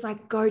 Mitch was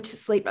like, go to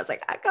sleep. I was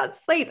like, I can't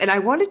sleep. And I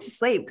wanted to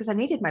sleep because I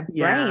needed my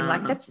brain.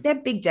 Like, they're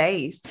big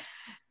days.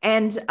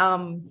 And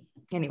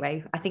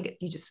anyway, I think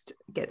you just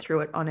get through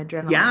it on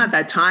adrenaline. Yeah,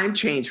 that time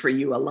change for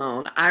you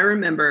alone. I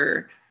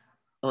remember,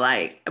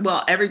 like,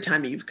 well, every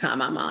time you've come,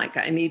 I'm like,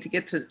 I need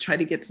to try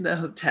to get to the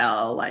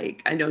hotel.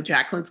 Like, I know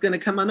Jacqueline's going to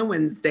come on a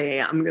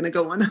Wednesday. I'm going to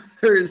go on a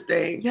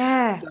Thursday.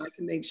 Yeah. So I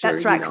can make sure.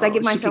 That's right. Because I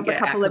give myself a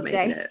couple of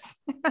days.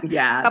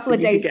 Yeah. Couple of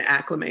days to get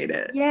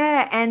acclimated.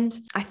 Yeah. And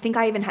I think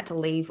I even had to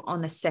leave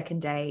on the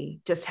second day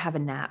just to have a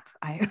nap.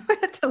 I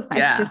had to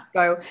just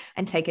go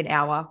and take an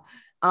hour.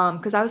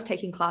 Because I was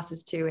taking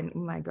classes too. And oh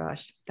my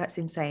gosh, that's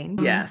insane.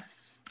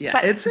 Yes. Yeah,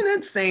 it's an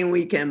insane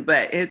weekend,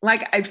 but it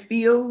like I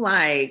feel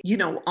like,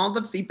 all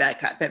the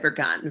feedback I've ever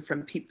gotten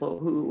from people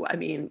who, I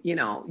mean,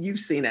 you've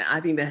seen it.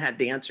 I've even had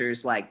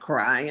dancers like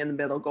cry in the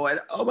middle going,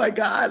 oh my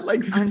God,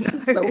 like this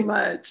is so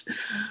much.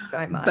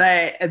 So much.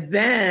 But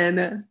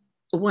then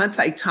once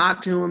I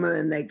talk to them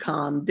and they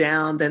calm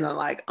down, then they're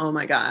like, oh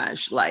my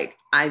gosh, like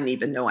I didn't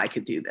even know I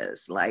could do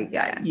this. Like,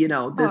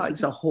 this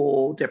is a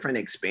whole different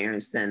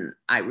experience than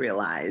I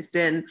realized.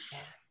 And,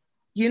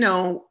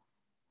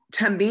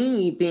 to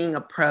me, being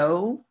a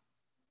pro,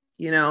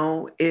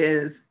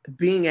 is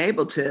being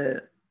able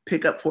to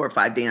pick up 4 or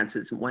 5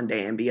 dances in one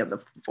day and be able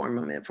to perform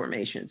them in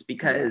formations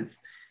because,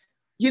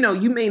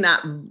 you may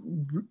not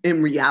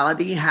in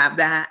reality have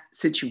that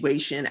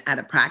situation at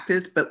a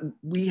practice, but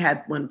we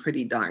had one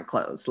pretty darn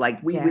close.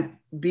 Like we would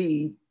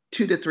be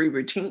 2 to 3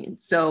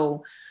 routines.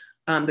 So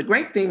the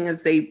great thing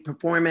is they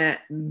perform it,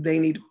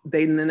 then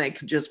they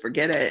could just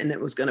forget it and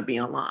it was going to be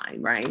online.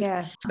 Right.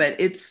 Yeah. But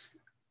it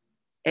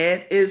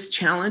is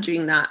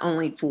challenging not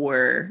only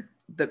for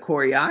the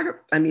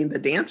the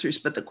dancers,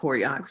 but the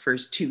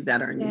choreographers too that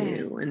are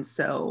new. And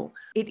so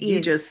you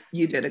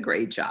did a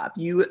great job.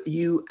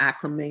 You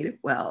acclimated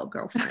well,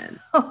 girlfriend.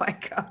 Oh my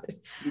God.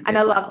 And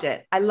I loved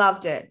it. I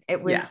loved it.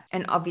 It was,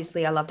 and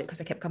obviously I loved it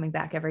because I kept coming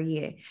back every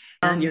year.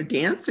 And your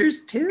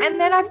dancers too. And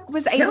then I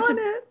was able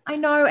to, I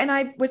know, and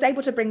I was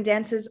able to bring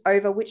dancers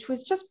over, which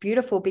was just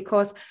beautiful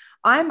because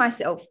I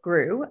myself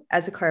grew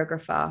as a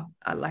choreographer.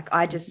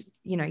 I just,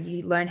 you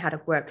learn how to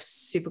work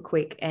super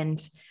quick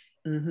and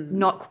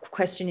not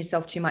question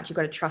yourself too much. You've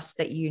got to trust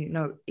that you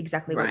know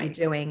exactly what you're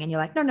doing. And you're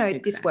like, no, exactly.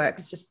 This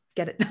works. Just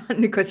get it done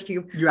because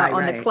you are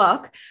on the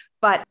clock.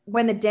 But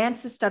when the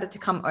dancers started to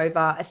come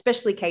over,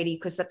 especially Katie,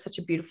 because that's such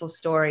a beautiful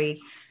story.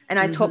 And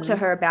I talked to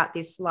her about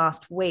this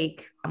last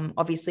week,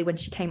 obviously when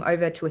she came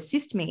over to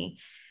assist me.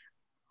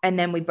 And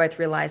then we both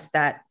realized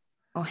that,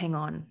 oh, hang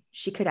on,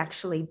 she could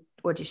actually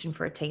audition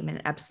for a team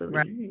and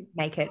absolutely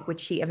make it, which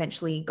she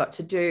eventually got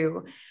to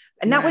do.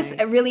 And that was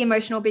really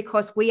emotional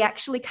because we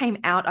actually came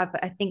out of,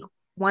 I think,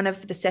 one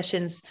of the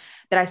sessions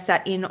that I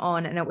sat in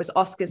on, and it was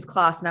Oscar's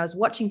class, and I was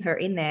watching her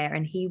in there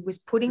and he was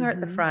putting her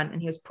at the front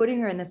and he was putting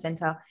her in the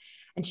center,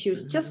 and she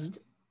was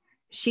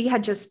she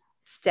had just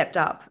stepped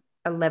up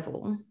a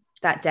level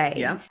that day.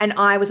 Yeah. And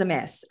I was a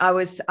mess.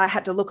 I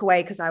had to look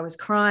away because I was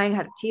crying,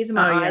 had tears in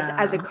my eyes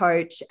as a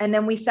coach. And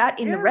then we sat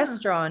in the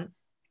restaurant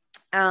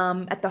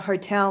at the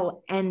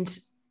hotel and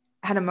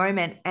had a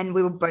moment and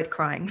we were both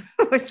crying.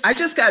 I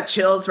just got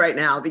chills right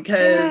now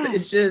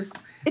because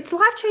it's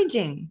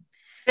life-changing.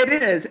 It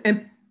is.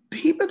 And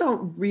people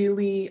don't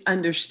really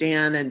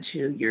understand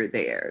until you're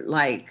there,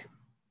 like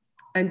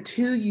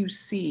until you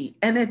see,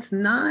 and it's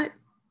not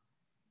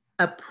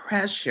a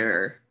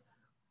pressure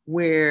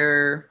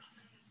where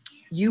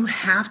you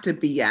have to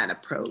be at a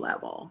pro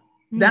level.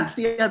 That's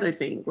the other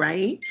thing,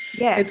 right?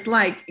 Yeah. It's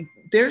like,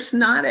 there's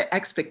not an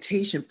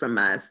expectation from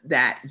us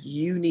that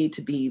you need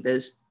to be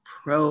this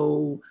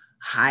pro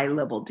high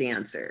level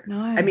dancer.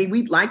 No. I mean,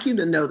 we'd like you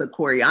to know the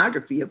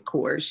choreography, of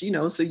course,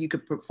 so you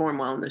could perform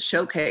well in the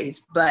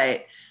showcase,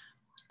 but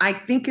I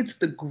think it's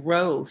the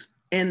growth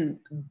and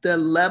the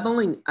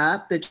leveling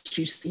up that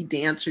you see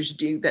dancers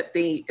do that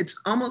it's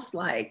almost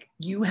like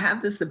you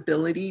have this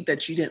ability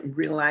that you didn't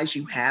realize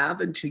you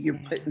have until you're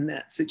put in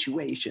that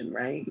situation,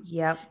 right?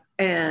 Yep.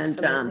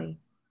 And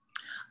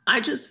I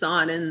just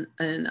saw it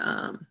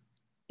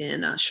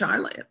in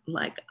Charlotte.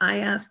 Like I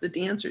asked the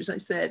dancers, I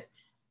said,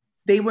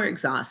 they were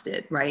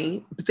exhausted,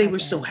 right? But they were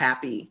so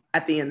happy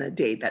at the end of the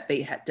day that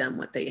they had done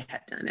what they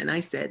had done. And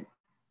I said,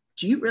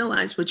 do you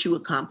realize what you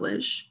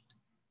accomplished?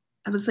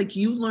 I was like,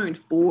 you learned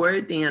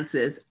 4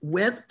 dances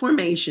with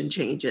formation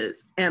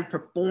changes and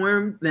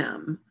performed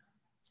them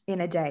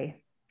in a day.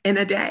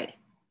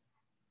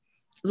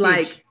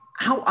 Like,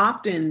 how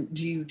often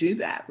do you do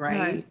that? Right.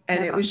 No, and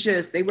never. It was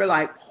just, they were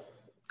like,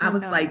 I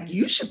was like,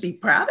 you should be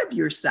proud of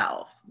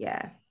yourself.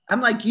 Yeah.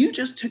 I'm like, you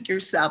just took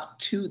yourself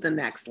to the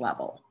next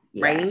level.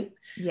 Yeah. Right.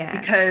 Yeah.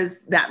 Because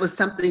that was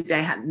something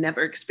they had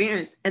never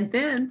experienced. And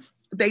then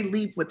they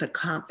leave with a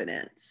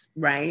confidence,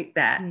 right?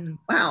 That,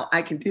 wow,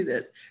 I can do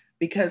this.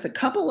 Because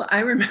I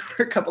remember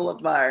a couple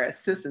of our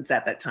assistants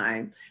at that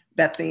time,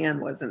 Beth Ann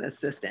was an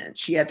assistant.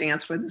 She had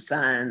danced for the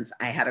Suns.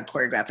 I had a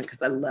choreographer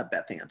because I love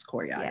Beth Ann's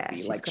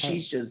choreography. Yeah,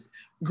 she's just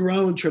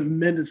grown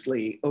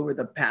tremendously over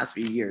the past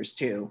few years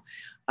too.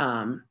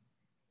 And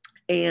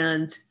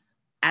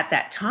at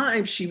that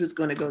time, she was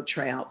going to go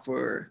try out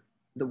for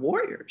the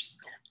Warriors.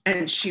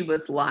 And she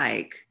was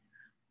like,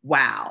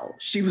 wow.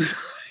 She was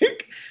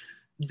like,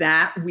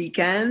 that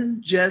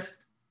weekend,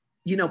 just,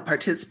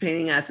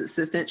 participating as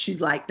assistant,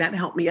 she's like, that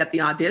helped me at the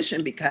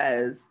audition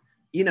because,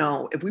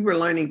 if we were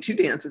learning 2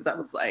 dances, I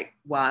was like,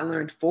 well, I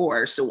learned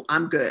 4, so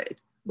I'm good.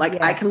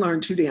 Like I can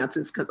learn 2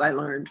 dances because I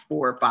learned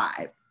 4 or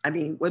 5. I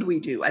mean, what do we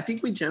do? I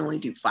think we generally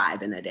do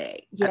 5 in a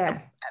day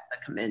at the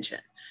convention.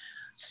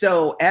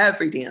 So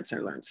every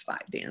dancer learns 5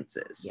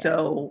 dances. Yeah.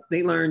 So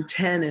they learn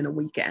 10 in a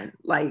weekend.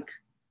 Like,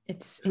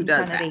 It's Who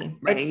does that, insanity.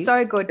 right? It's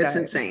so good It's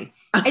though. insane.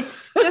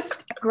 It's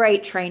just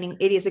great training.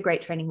 It is a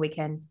great training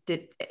weekend,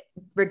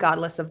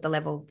 regardless of the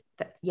level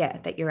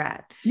that you're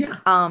at. Yeah.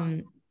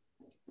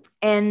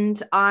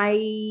 And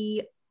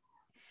I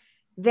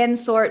then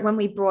saw it when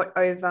we brought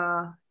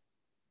over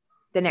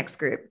the next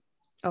group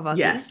of Aussies.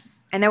 Yes.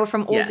 And they were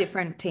from all Yes.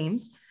 different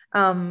teams,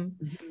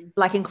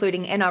 like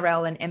including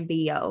NRL and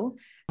NBL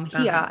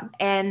here. Uh-huh.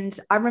 And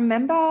I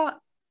remember,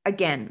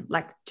 again,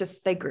 like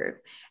just they grew.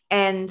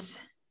 And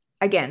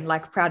again,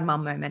 like proud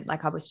mom moment.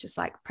 Like I was just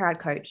like, proud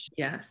coach.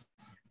 Yes.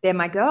 They're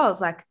my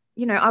girls. Like,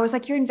 you know, I was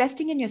like, you're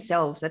investing in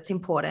yourselves. That's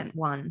important.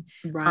 One.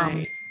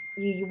 Right.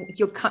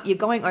 You're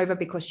going over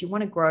because you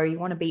want to grow. You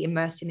want to be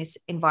immersed in this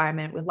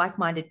environment with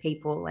like-minded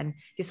people. And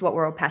this is what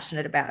we're all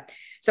passionate about.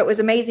 So it was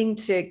amazing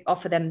to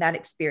offer them that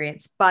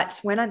experience. But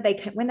when they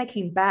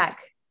came back,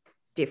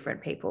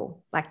 different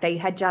people, like they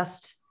had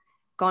just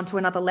gone to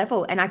another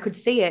level. And I could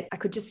see it. I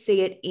could just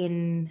see it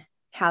in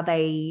how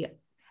they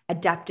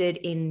adapted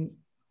in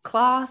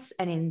class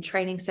and in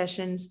training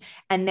sessions.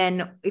 And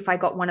then if I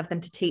got one of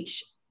them to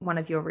teach one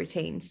of your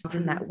routines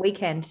from that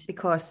weekend,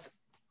 because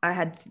I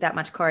had that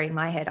much choreo in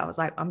my head, I was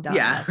like, I'm done.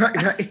 Yeah, like,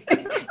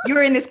 right.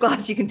 You're in this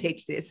class, you can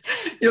teach this.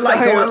 You're like,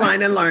 go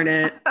online and learn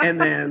it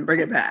and then bring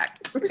it back.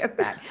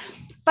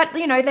 But,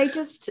 you know, they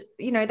just,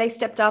 you know, they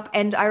stepped up.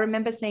 And I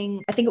remember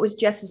seeing, I think it was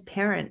Jess's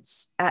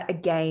parents at a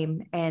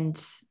game.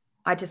 And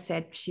I just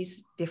said,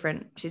 she's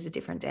different. She's a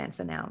different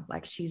dancer now.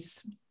 Like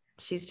she's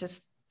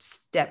just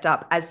stepped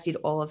up, as did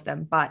all of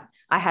them. But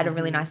I had a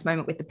really nice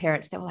moment with the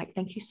parents. They were like,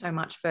 thank you so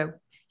much for,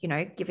 you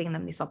know, giving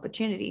them this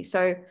opportunity.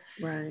 So,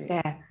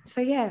 right.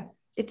 So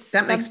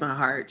that makes my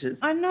heart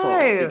just I know.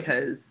 full,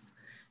 because,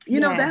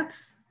 you know,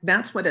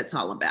 that's what it's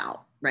all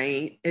about,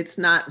 right? It's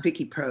not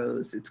Vicky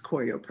Pros, it's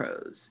Choreo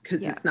Pros,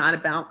 because it's not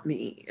about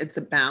me. It's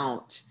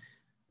about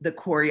the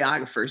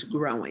choreographers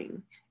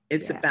growing.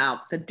 It's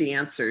about the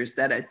dancers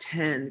that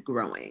attend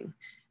growing.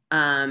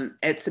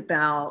 It's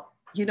about,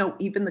 you know,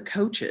 even the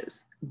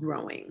coaches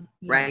growing,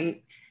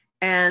 right?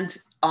 And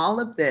all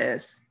of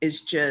this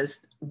is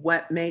just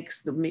what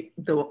makes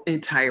the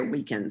entire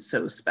weekend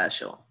so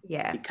special.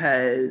 Yeah.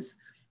 Because,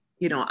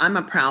 you know, I'm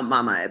a proud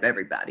mama of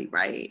everybody,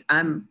 right?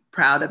 I'm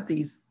proud of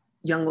these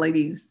young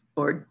ladies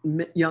or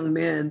young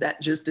men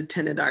that just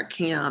attended our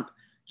camp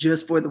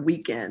just for the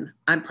weekend.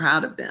 I'm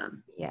proud of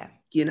them. Yeah.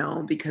 You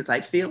know, because I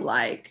feel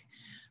like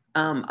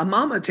a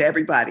mama to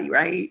everybody,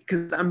 right?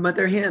 Because I'm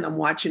mother hen, I'm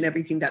watching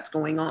everything that's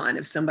going on.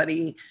 If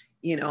somebody,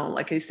 you know,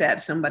 like I said,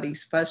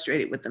 somebody's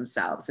frustrated with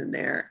themselves and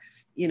they're,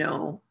 you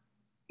know,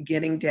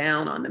 getting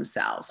down on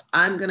themselves,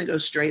 I'm going to go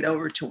straight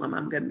over to them.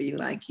 I'm going to be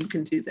like, you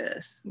can do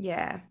this.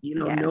 Yeah. You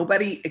know,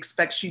 nobody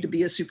expects you to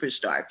be a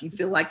superstar. If you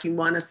feel like you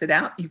want to sit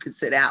out, you could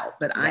sit out,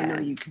 but I know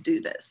you could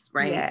do this.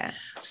 Right. Yeah.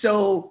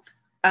 So,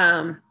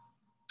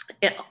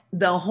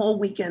 the whole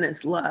weekend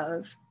is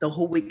love. The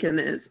whole weekend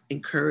is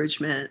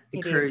encouragement,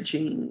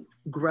 encouraging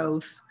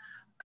growth.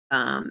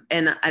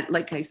 And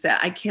like I said,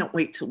 I can't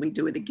wait till we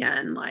do it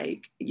again.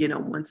 Like, you know,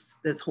 once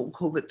this whole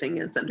COVID thing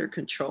is under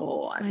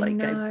control,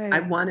 I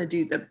want to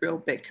do the real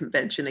big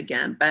convention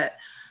again. But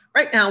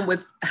right now,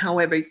 with how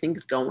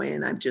everything's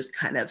going, I'm just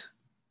kind of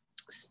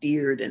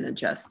steered and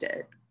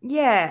adjusted.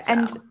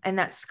 Yeah. So. And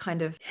that's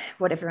kind of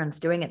what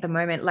everyone's doing at the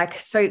moment. Like,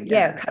 so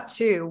cut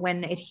to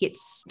when it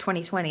hits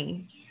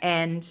 2020,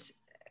 and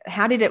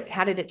how did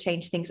it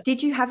change things?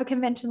 Did you have a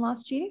convention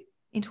last year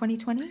in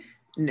 2020?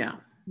 No.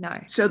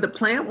 So the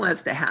plan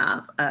was to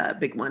have a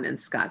big one in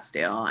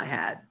Scottsdale. I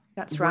had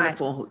a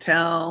wonderful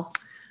hotel,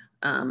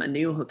 a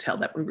new hotel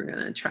that we were going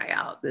to try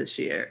out this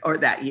year or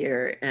that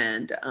year.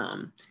 And,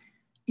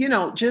 you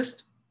know,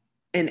 just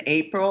in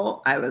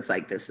April, I was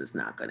like, this is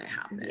not going to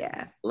happen.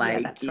 Yeah.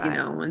 Like, you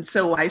know, and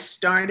so I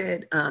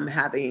started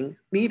having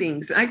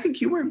meetings. I think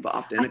you were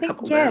involved in a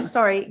couple of them.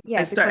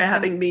 I started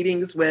having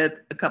meetings with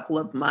a couple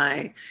of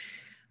my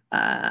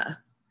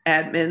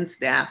admin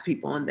staff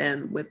people, and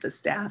then with the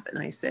staff.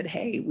 And I said,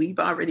 hey, we've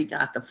already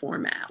got the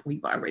format.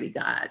 We've already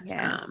got,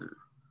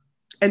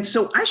 and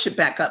so I should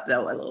back up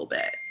though a little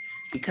bit,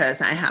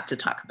 because I have to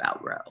talk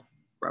about Ro.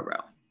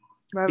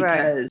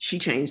 Because she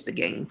changed the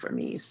game for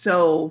me.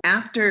 So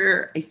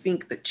after, I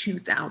think, the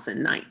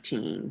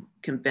 2019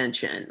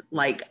 convention,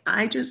 like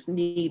I just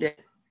needed,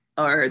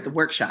 or the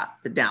workshop,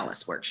 the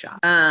Dallas workshop,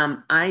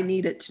 I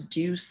needed to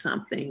do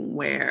something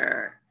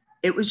where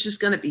it was just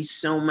going to be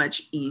so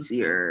much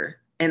easier.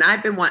 And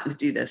I've been wanting to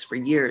do this for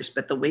years,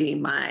 but the way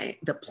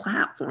the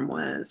platform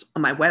was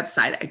on my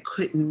website, I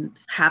couldn't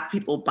have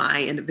people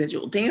buy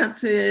individual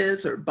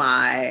dances or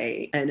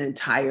buy an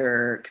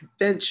entire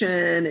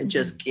convention and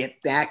just get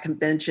that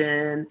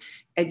convention.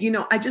 And, you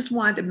know, I just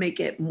wanted to make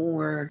it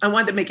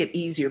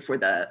easier for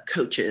the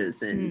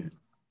coaches and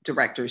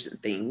directors and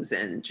things,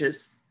 and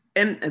just,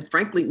 and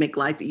frankly, make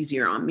life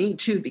easier on me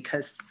too,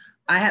 because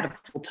I had a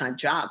full-time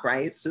job,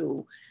 right?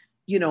 So,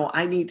 you know,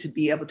 I need to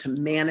be able to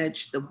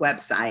manage the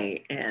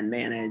website and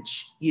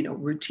manage, you know,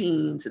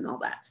 routines and all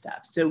that stuff.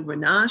 So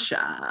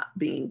Renasha,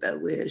 being the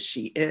whiz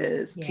she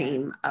is,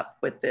 came up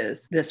with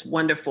this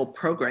wonderful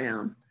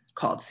program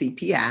called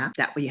CPAP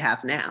that we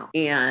have now.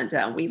 And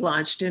we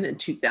launched it in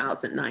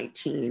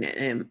 2019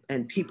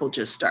 and people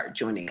just start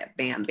joining it.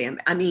 Bam, bam.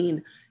 I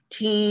mean,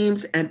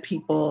 teams and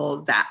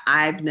people that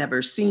I've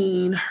never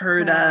seen,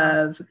 heard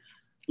of,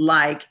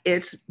 like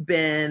it's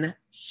been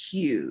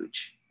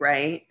huge,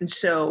 right? And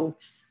so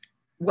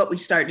what we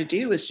started to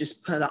do is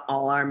just put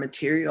all our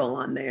material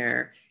on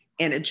there,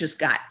 and it just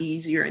got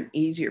easier and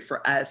easier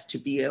for us to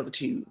be able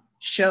to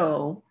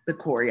show the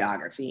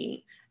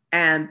choreography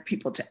and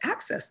people to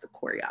access the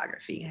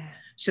choreography. Yeah.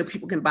 So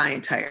people can buy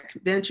entire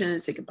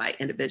conventions, they can buy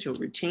individual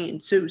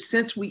routines. So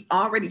since we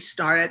already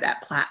started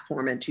that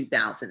platform in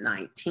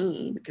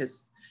 2019,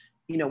 because,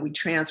 you know, we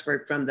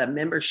transferred from the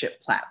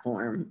membership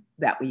platform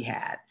that we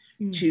had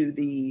to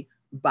the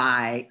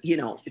buy, you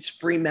know, it's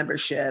free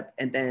membership,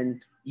 and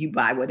then you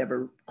buy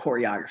whatever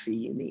choreography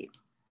you need.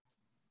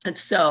 And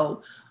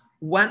so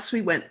once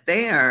we went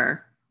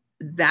there,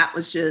 that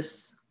was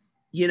just,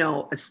 you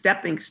know, a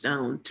stepping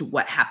stone to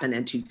what happened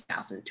in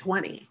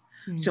 2020.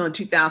 So in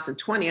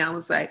 2020, I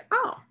was like,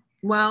 oh,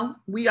 well,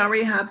 we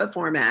already have a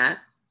format,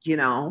 you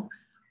know,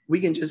 we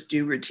can just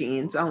do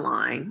routines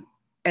online,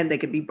 and they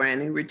could be brand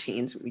new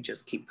routines. We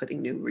just keep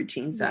putting new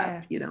routines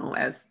up, you know,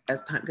 as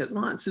time goes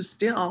on. So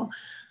still,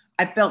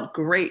 I felt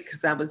great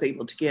because I was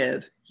able to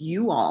give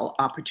you all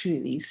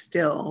opportunities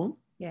still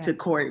to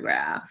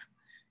choreograph,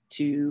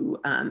 to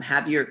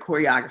have your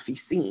choreography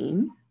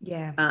seen,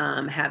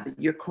 have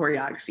your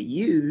choreography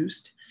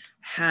used,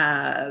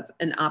 have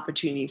an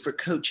opportunity for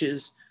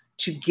coaches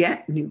to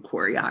get new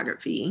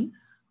choreography.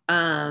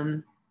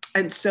 And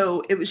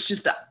so it was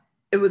just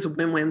it was a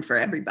win-win for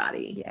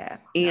everybody. Yeah.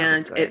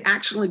 And it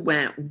actually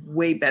went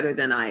way better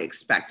than I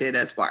expected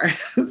as far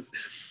as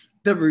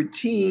the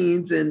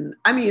routines. And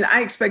I mean,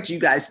 I expect you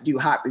guys to do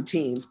hot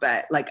routines,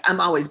 but like, I'm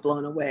always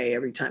blown away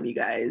every time you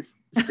guys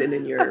send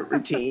in your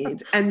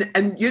routines. And,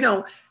 you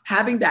know,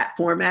 having that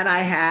format I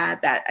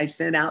had that I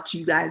sent out to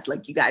you guys,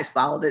 like you guys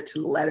followed it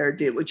to the letter,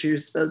 did what you're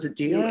supposed to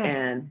do.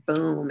 And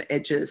boom,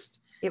 it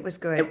was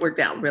good. It worked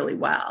out really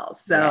well.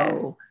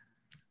 So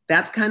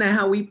that's kind of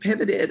how we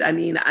pivoted. I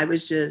mean, I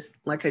was just,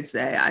 like I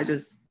say, I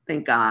just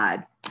thank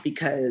God,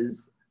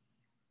 because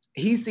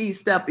he sees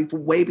stuff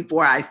way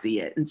before I see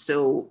it. And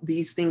so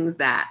these things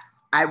that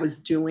I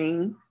was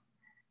doing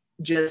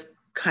just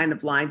kind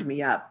of lined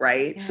me up,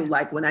 right? So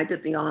like when I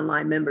did the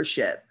online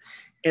membership,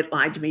 it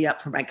lined me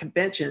up for my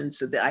conventions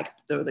so that I could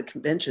throw the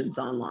conventions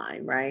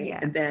online, right?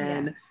 And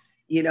then,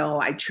 you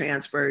know, I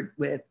transferred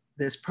with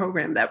this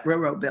program that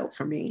Roro built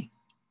for me.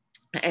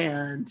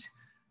 And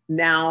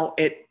now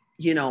it,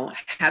 you know,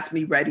 has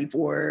me ready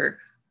for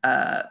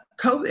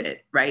COVID,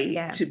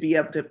 right? To be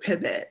able to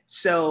pivot.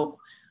 So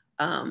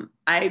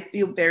I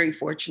feel very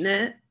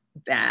fortunate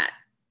that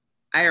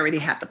I already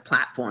had the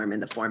platform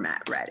and the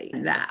format ready,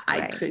 and that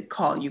I could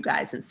call you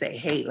guys and say,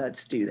 hey,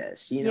 let's do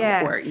this, you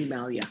know, or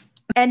email you.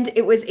 And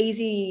it was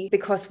easy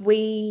because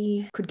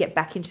we could get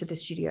back into the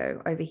studio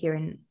over here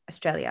in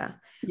Australia.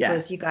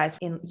 Because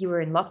you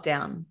were in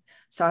lockdown.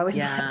 So I was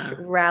like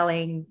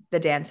rallying the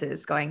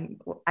dancers going,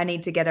 I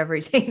need to get a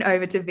routine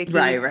over to Vicky.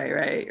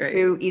 Right.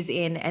 Who is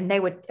in, and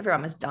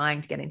everyone was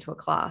dying to get into a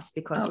class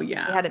because they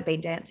hadn't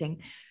been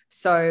dancing.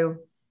 So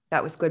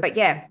that was good. But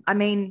yeah, I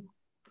mean,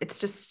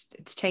 it's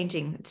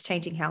changing. It's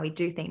changing how we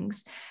do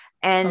things.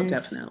 And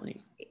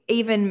definitely.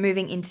 Even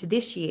moving into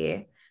this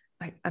year,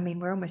 I mean,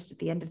 we're almost at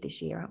the end of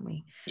this year, aren't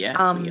we? Yes,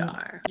 we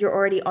are. You're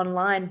already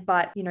online,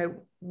 but you know,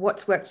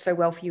 what's worked so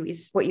well for you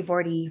is what you've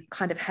already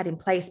kind of had in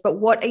place. But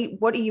what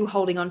are you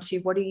holding on to?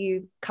 What are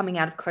you coming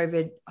out of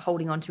COVID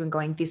holding on to and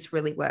going, this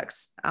really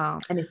works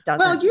and this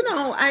doesn't? Well, you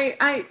know,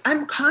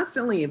 I'm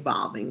constantly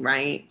evolving,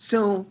 right?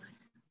 So,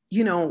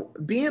 you know,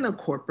 being a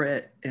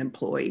corporate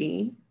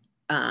employee,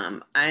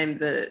 I'm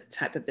the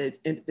type of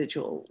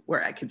individual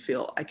where I can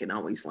feel I can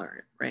always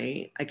learn,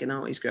 right? I can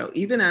always grow.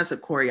 Even as a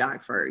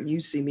choreographer, you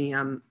see me,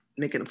 I'm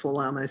making a fool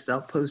out of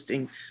myself,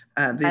 posting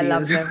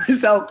videos of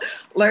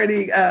myself,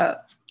 learning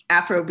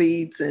Afro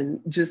beats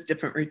and just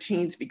different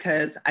routines,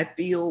 because I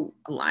feel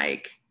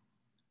like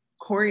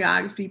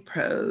choreography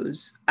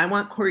pros, I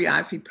want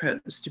choreography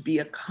pros to be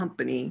a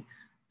company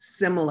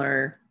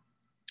similar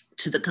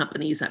to the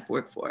companies I've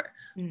worked for,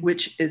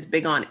 which is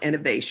big on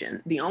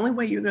innovation. The only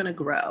way you're going to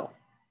grow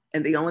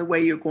and the only way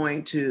you're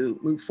going to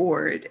move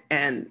forward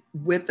and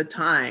with the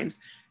times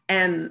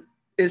and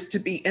is to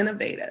be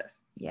innovative.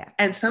 Yeah.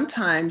 And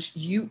sometimes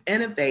you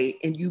innovate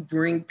and you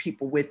bring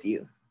people with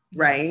you,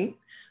 right?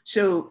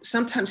 So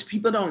sometimes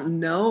people don't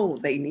know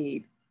they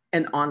need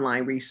an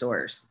online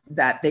resource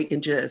that they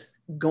can just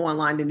go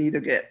online and either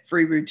get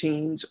free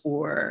routines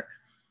or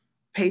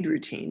paid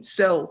routines.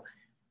 So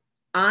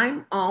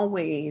I'm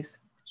always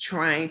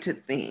trying to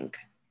think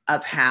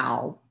of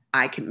how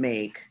I can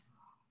make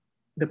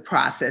the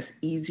process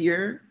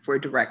easier for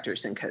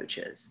directors and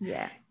coaches.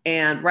 Yeah.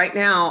 And right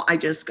now, I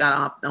just got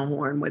off the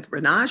horn with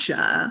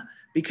Renasha,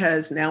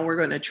 because now we're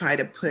going to try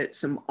to put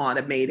some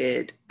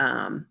automated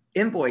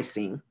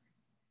invoicing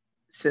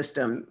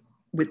system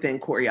within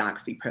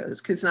Choreography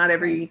Pros, because not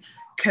every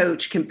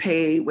coach can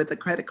pay with a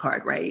credit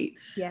card, right?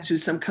 Yeah. So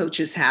some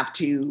coaches have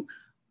to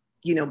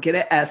get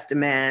an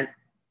estimate,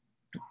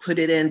 put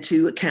it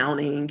into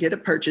accounting, get a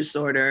purchase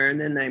order, and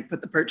then they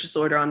put the purchase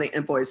order on the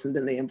invoice, and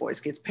then the invoice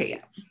gets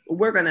paid. Yeah.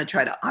 We're going to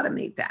try to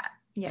automate that.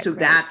 Yeah, so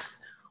great.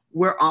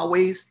 We're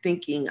always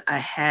thinking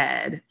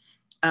ahead,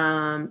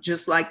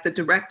 just like the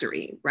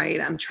directory,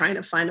 right? I'm trying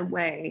to find a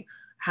way,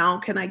 how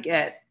can I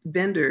get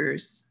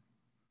vendors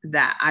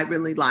that I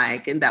really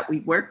like and that we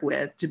work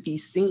with to be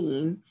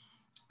seen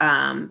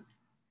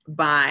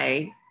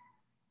by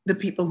the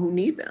people who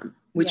need them,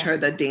 which are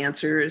the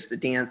dancers, the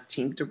dance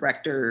team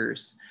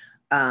directors.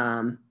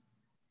 They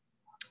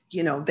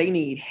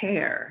need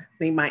hair.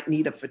 They might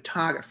need a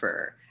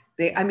photographer.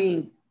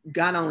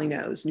 God only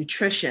knows,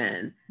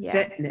 nutrition,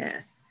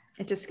 fitness.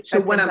 So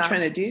what I'm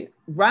trying to do,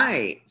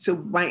 right. So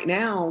right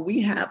now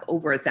we have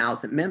over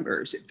 1,000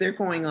 members. If they're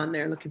going on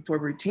there looking for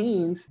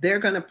routines, they're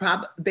going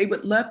to they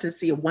would love to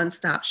see a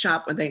one-stop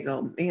shop where they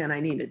go, man,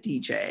 I need a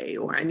DJ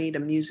or I need a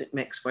music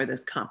mix for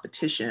this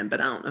competition, but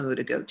I don't know who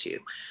to go to.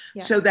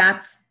 Yeah. So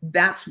that's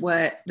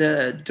what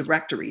the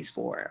directory's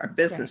for, our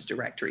business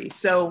directory.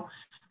 So,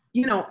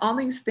 all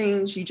these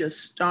things you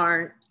just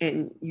start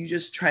and you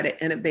just try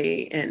to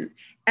innovate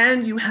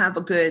and you have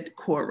a good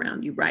core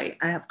around you, right?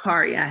 I have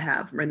Kari, I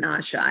have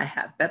Renasha, I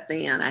have Beth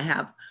Ann, I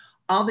have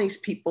all these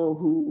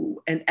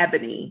people and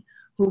Ebony,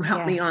 who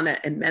help me on an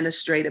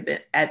administrative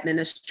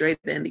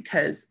end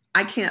because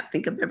I can't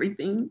think of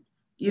everything,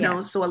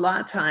 so a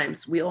lot of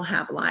times we'll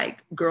have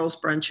like girls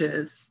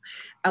brunches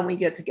and we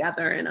get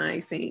together and I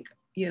think,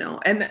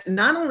 and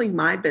not only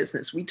my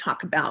business, we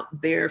talk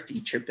about their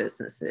future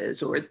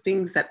businesses or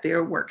things that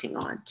they're working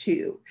on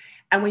too.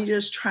 And we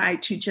just try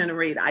to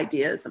generate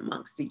ideas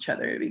amongst each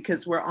other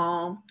because we're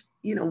all,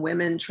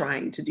 women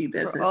trying to do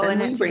business.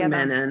 And we bring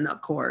men in,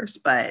 of course,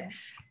 but,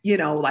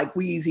 like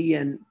Wheezy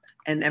and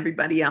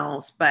everybody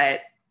else. But,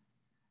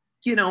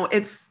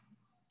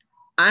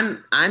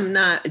 I'm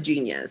not a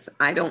genius.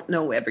 I don't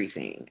know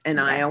everything. And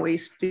I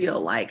always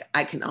feel like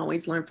I can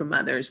always learn from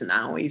others and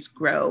I always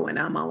grow and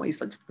I'm always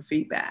looking for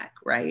feedback,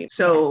 right?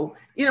 So,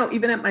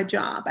 even at my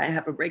job, I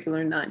have a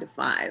regular 9 to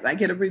 5. I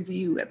get a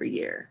review every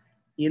year.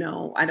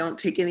 I don't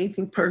take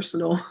anything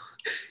personal,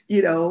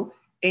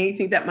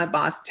 anything that my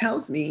boss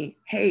tells me,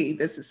 hey,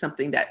 this is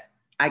something that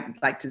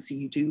I'd like to see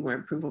you do or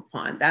improve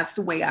upon. That's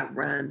the way I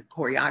run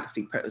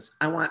Choreography Pros.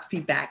 I want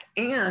feedback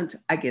and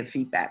I give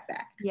feedback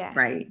back. Yeah.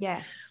 Right.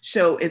 Yeah.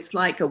 So it's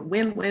like a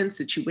win-win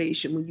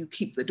situation when you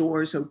keep the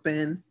doors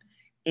open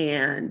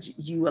and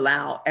you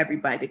allow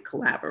everybody to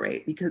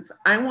collaborate, because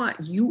I want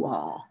you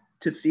all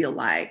to feel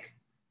like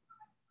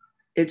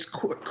it's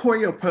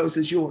Choreo Pros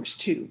is yours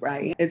too,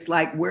 right? Yeah. It's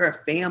like we're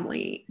a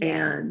family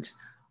and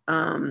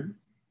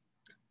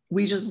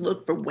we just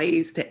look for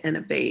ways to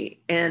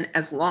innovate. And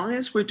as long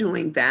as we're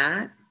doing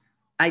that,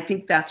 I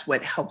think that's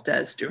what helped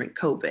us during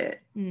COVID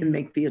and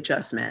make the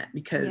adjustment,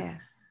 because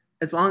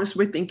as long as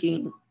we're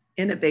thinking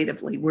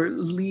innovatively, we're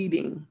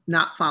leading,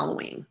 not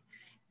following.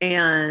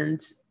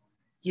 And,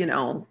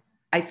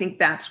 I think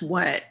that's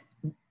what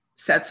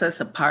sets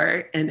us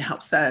apart and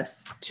helps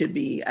us to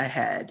be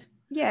ahead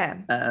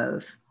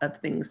of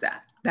things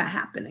that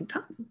happen and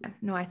come.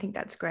 No, I think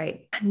that's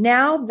great.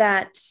 Now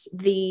that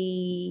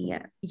the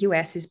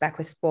US is back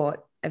with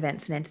sport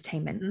events and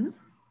entertainment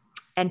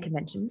and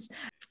conventions,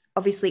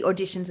 obviously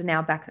auditions are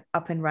now back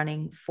up and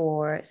running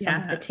for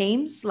some of the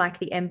teams like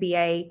the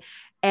NBA,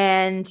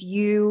 and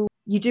you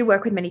do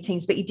work with many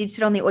teams, but you did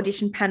sit on the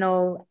audition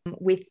panel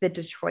with the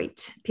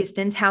Detroit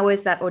Pistons. How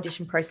was that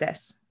audition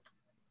process?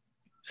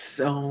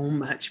 So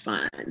much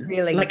fun.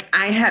 Really? Like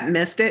I had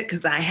missed it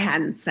because I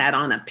hadn't sat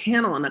on a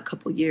panel in a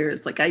couple of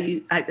years. Like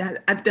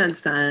I've done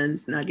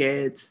Suns,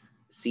 Nuggets,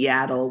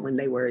 Seattle when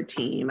they were a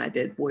team. I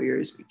did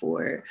Warriors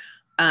before.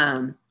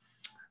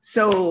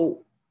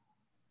 So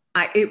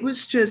it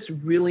was just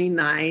really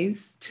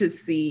nice to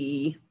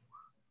see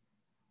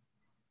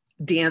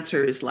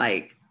dancers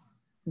like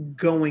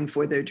going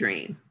for their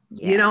dream,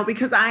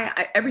 because I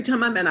every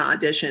time I'm in an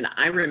audition,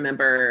 I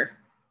remember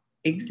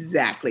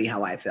exactly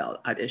how I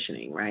felt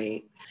auditioning,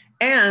 right?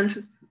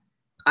 And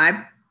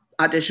I've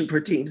auditioned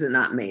for teams and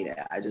not made it.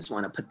 I just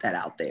want to put that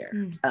out there.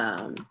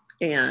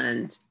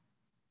 And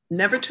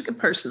never took it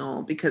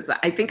personal because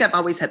I think I've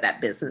always had that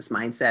business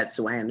mindset.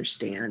 So I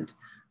understand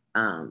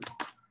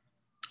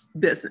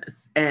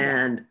business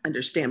and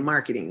understand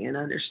marketing and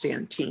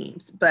understand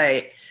teams.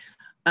 But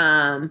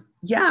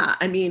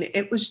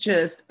it was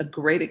just a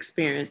great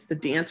experience. The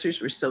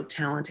dancers were so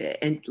talented.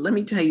 And let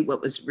me tell you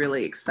what was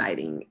really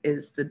exciting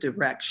is the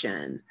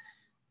direction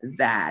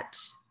that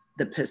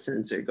the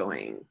Pistons are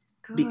going.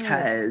 Good.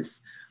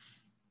 Because,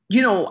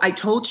 I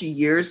told you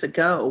years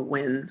ago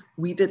when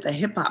we did the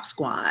hip hop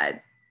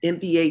squad,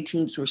 NBA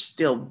teams were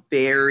still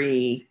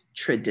very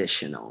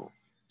traditional,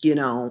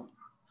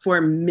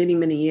 for many,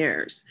 many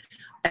years.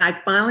 And I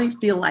finally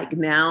feel like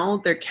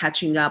now they're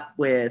catching up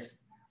with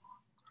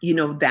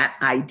that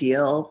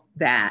ideal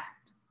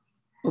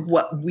of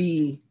what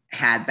we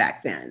had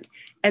back then.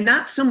 And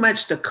not so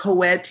much the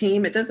co-ed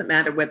team. It doesn't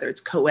matter whether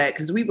it's co-ed,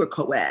 because we were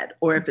co-ed,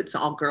 or if it's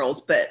all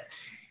girls, but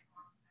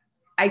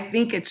I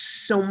think it's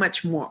so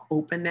much more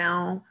open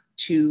now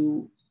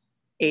to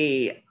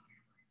a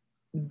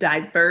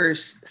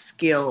diverse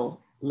skill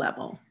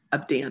level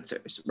of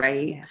dancers,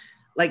 right? Yeah.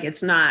 Like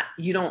it's not,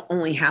 you don't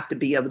only have to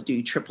be able to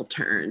do triple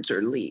turns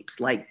or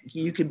leaps. Like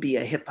you could be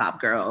a hip hop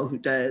girl who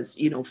does,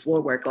 floor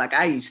work like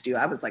I used to.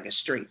 I was like a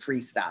straight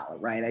freestyler,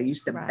 right? I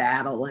used to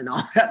battle and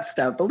all that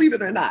stuff. Believe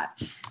it or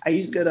not, I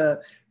used to go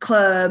to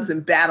clubs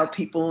and battle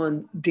people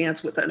and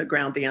dance with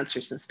underground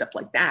dancers and stuff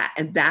like that.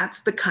 And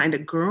that's the kind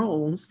of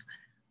girls,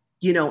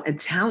 and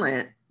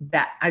talent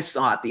that I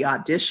saw at the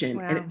audition.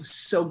 Wow. And it was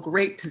so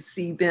great to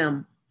see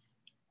them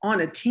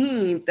on a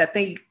team that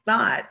they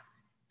thought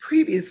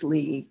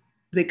previously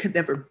they could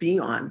never be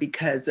on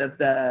because of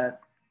the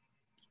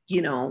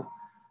kind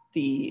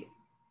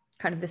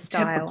of the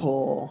style.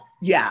 Typical,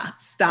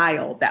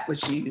 style that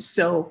was used.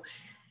 So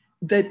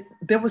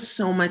there was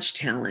so much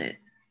talent,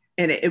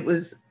 and it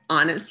was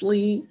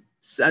honestly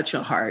such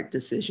a hard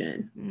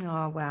decision.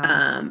 Oh,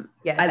 wow.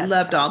 I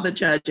loved all the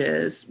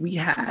judges. We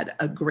had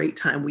a great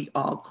time. We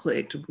all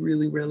clicked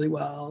really, really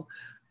well.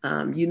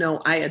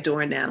 I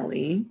adore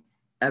Natalie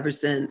ever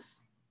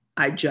since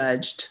I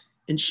judged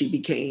and she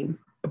became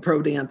a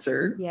pro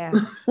dancer. Yeah.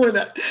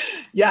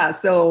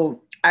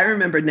 So I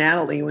remember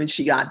Natalie when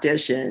she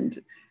auditioned,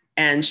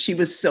 and she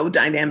was so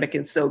dynamic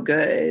and so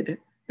good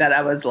that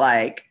I was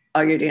like,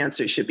 all your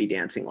dancers should be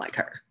dancing like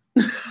her.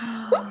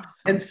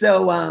 And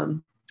so,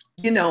 I'm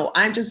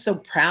just so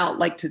proud,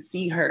 like, to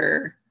see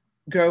her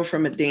go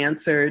from a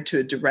dancer to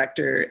a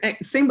director.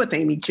 Same with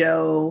Amy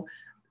Jo.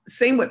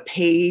 Same with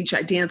Paige.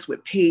 I danced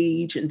with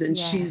Paige, and then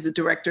she's a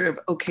director of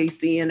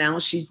OKC, and now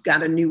she's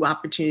got a new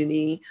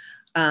opportunity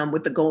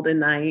with the Golden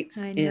Knights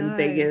in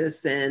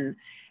Vegas. And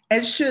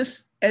it's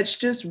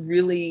just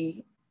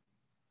really,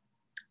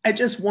 it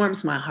just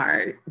warms my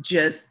heart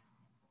just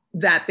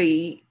that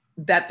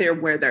they're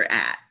where they're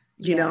at,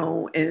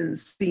 and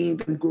seeing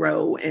them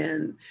grow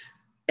and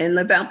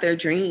live out their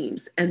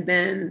dreams. And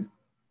then,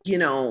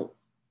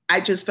 I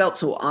just felt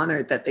so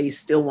honored that they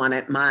still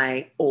wanted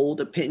my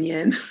old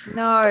opinion.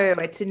 No,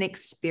 it's an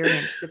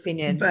experienced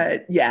opinion.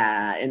 But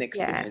an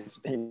experienced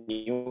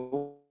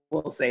opinion.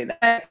 We'll say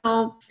that.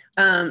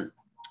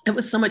 It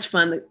was so much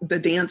fun. The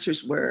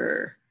dancers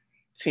were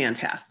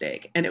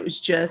fantastic. And it was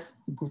just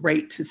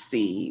great to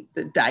see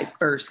the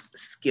diverse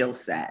skill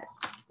set.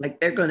 Like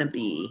they're going to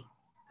be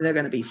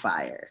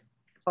fire.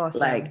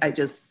 Awesome. Like I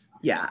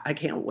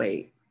can't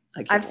wait.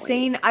 I've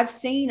seen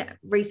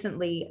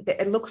recently that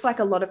it looks like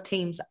a lot of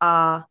teams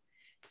are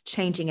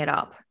changing it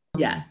up.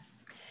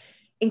 Yes.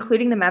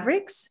 Including the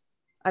Mavericks.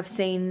 I've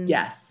seen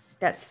that's,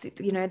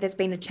 there's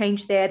been a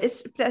change there.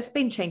 There's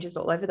been changes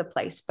all over the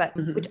place, but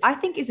which I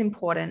think is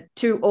important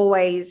to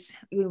always,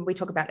 we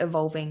talk about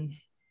evolving,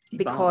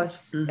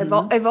 because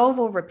evolve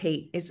or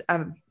repeat is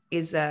a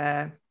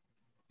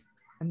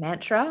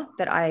mantra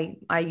that I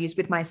use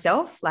with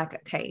myself. Like,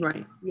 okay,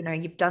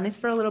 you've done this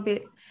for a little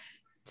bit.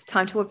 It's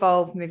time to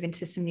evolve, move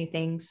into some new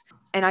things.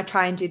 And I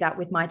try and do that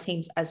with my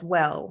teams as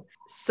well.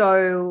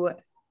 So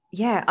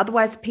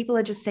otherwise people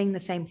are just seeing the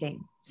same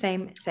thing.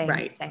 Same.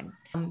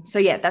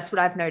 So that's what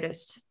I've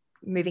noticed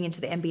moving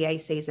into the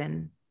NBA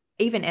season,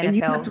 even NFL. And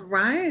you have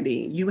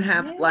variety. You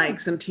have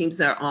like some teams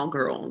that are all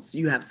girls.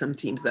 You have some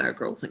teams that are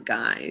girls and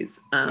guys.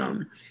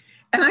 And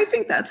I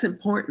think that's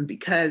important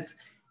because,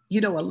 a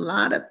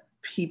lot of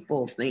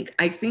people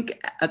I think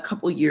a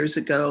couple years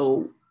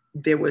ago,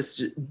 there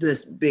was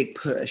this big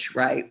push,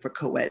 right, for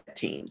co-ed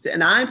teams.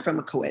 And I'm from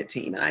a co-ed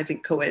team, and I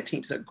think co-ed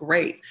teams are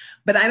great,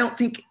 but I don't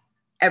think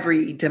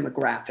every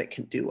demographic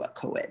can do a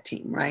co-ed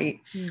team, right?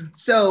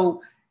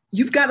 So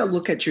you've got to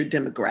look at your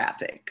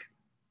demographic,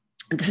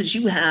 because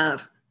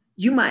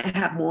you might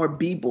have more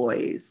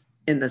B-boys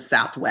in the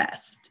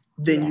Southwest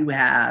than you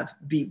have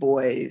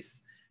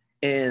B-boys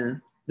in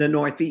the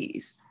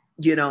Northeast,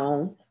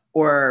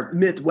 or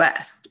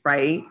Midwest,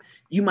 right?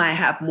 You might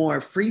have more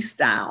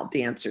freestyle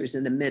dancers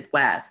in the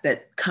Midwest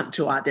that come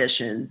to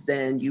auditions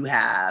than you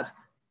have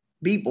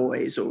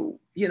B-boys, or,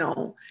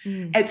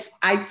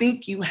 I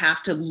think you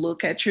have to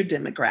look at your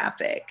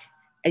demographic,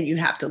 and you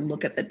have to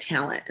look at the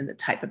talent and the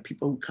type of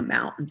people who come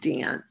out and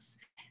dance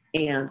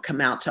and come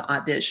out to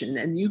audition,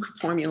 and you can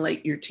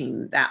formulate your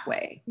team that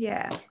way.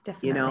 Yeah,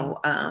 definitely.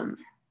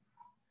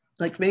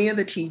 Like many of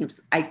the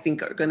teams I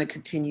think are going to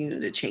continue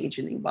to change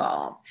and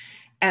evolve.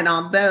 And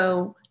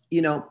although,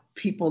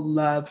 people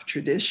love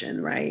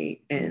tradition, right?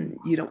 And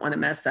you don't want to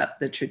mess up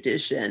the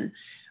tradition.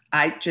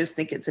 I just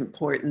think it's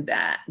important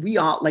that we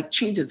all, like,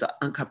 change is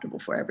uncomfortable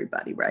for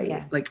everybody, right?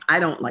 Yeah. Like, I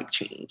don't like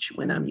change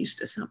when I'm used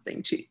to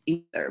something too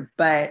either,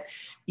 but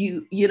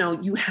you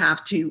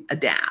have to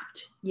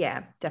adapt.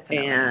 Yeah,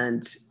 definitely.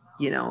 And,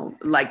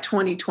 like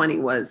 2020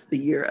 was the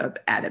year of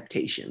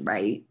adaptation,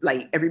 right?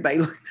 Like everybody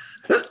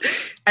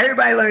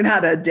learned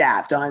how to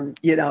adapt on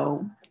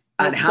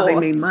how they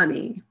made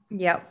money.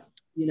 Yep.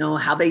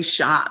 How they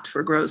shopped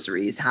for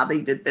groceries, how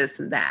they did this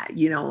and that,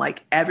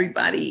 like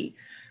everybody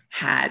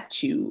had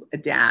to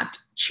adapt,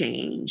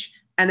 change,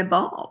 and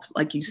evolve,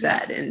 like you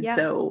said. And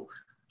so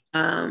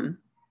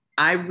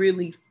I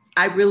really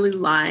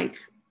like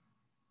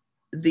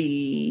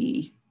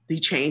the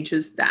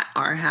changes that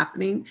are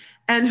happening.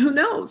 And who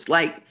knows,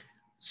 like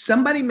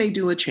somebody may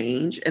do a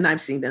change, and I've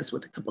seen this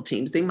with a couple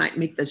teams. They might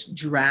make this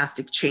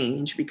drastic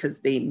change because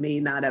they may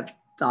not have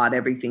thought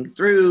everything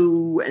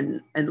through.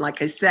 And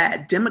like I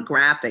said,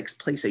 demographics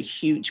plays a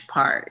huge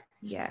part.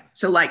 Yeah.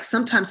 So like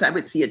sometimes I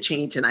would see a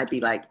change and I'd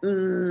be like,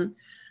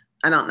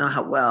 I don't know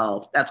how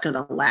well that's going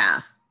to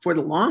last for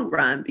the long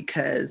run,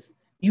 because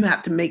you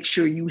have to make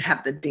sure you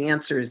have the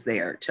dancers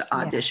there to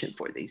audition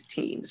for these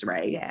teams,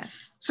 right? Yeah.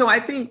 So I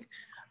think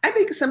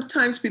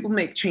sometimes people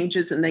make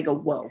changes and they go,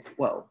 whoa,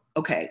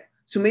 okay.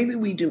 So maybe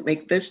we do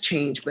make this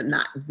change, but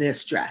not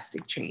this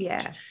drastic change.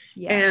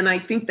 Yeah. And I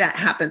think that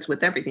happens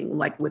with everything,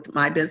 like with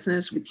my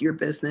business, with your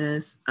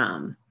business,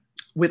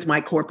 with my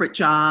corporate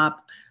job.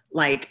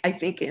 Like, I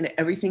think in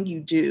everything you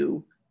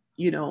do,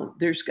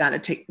 there's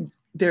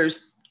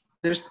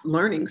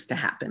learnings to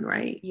happen,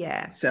 right?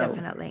 Yeah, so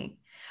definitely.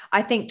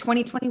 I think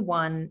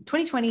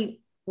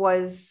 2020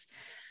 was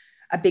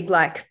a big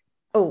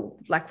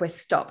we're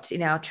stopped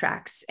in our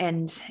tracks,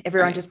 and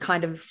everyone just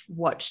kind of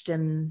watched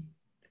and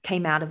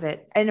came out of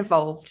it and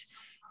evolved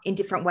in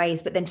different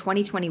ways. But then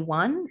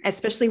 2021,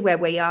 especially where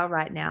we are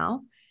right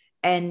now,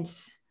 and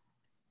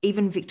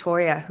even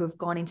Victoria, who have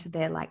gone into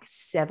their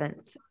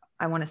seventh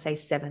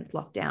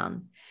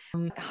lockdown.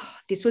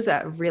 This was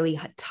a really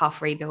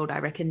tough rebuild, I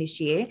reckon, this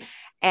year.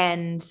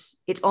 And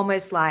it's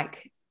almost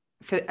like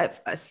for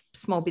a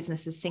small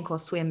businesses sink or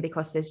swim,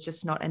 because there's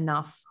just not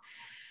enough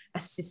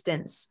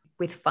assistance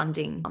with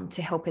funding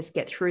to help us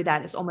get through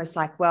that. It's almost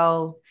like,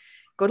 well,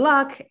 good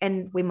luck,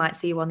 and we might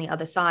see you on the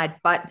other side.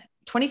 But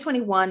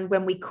 2021,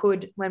 when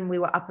we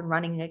were up and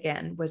running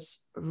again,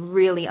 was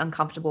really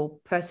uncomfortable.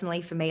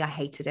 Personally, for me, I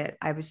hated it.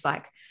 I was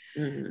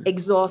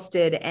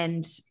exhausted,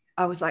 and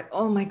I was like,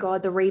 oh my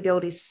God, the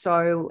rebuild is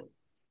so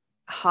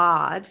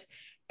hard.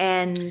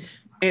 And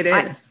it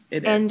is.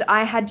 And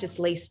I had just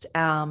leased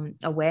a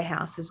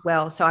warehouse as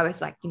well. So I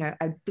was I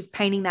was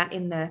painting that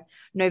in the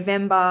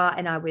November,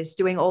 and I was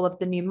doing all of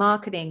the new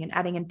marketing and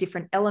adding a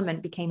different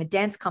element, became a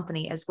dance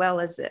company as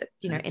well as a,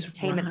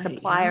 entertainment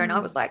supplier. Yeah. And I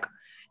was like,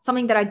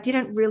 something that I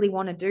didn't really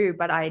want to do,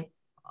 but I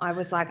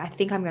was like, I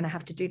think I'm going to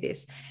have to do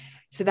this.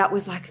 So that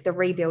was the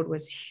rebuild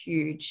was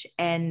huge.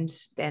 And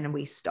then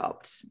we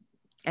stopped,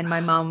 and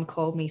my mom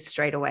called me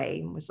straight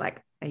away and was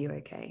like, are you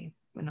okay?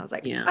 And I was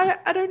like, yeah.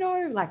 I don't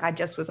know. I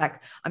just was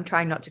like, I'm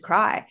trying not to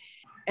cry.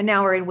 And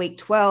now we're in week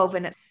 12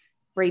 and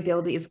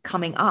rebuild is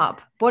coming up.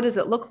 What does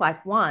it look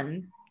like?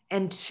 1,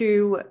 and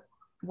 2,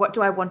 what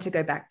do I want to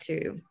go back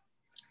to?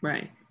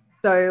 Right.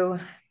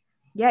 So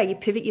yeah, you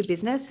pivot your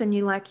business, and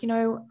you've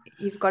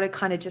got to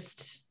kind of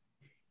just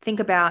think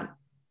about,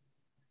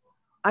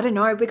 I don't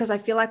know, because I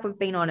feel like we've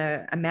been on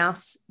a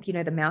mouse,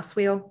 the mouse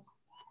wheel.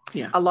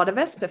 Yeah. A lot of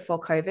us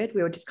before COVID,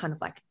 we were just kind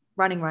of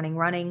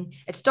running.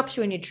 It stops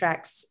you in your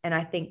tracks. And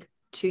I think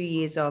 2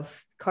 years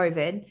of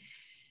COVID,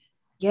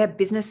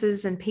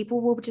 businesses and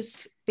people will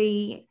just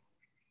be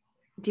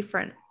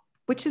different,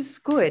 which is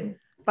good.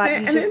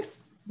 But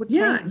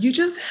you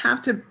just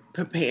have to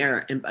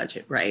prepare and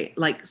budget, right?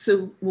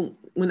 So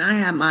when I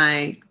have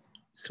my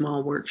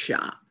small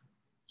workshop,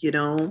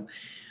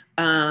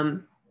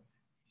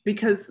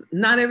 because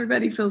not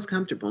everybody feels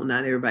comfortable,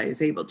 not everybody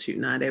is able to,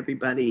 not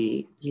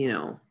everybody,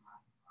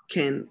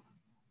 can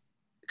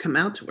come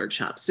out to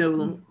workshops.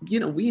 So,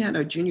 we had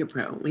our junior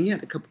pro, we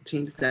had a couple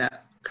teams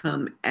that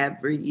come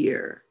every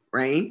year,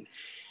 right?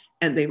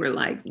 And they were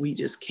like, we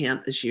just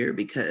can't this year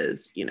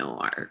because,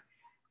 our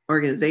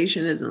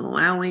organization isn't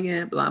allowing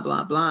it, blah,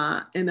 blah,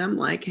 blah. And I'm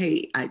like,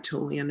 hey, I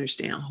totally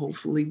understand.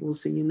 Hopefully we'll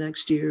see you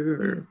next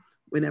year or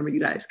whenever you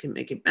guys can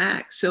make it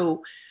back.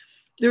 So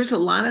there's a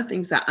lot of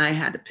things that I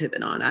had to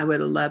pivot on. I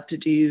would have loved to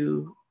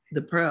do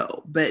the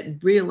pro, but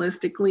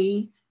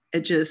realistically,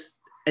 it just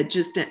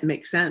didn't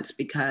make sense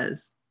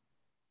because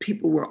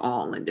people were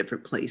all in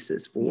different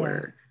places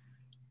for,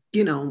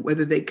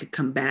 whether they could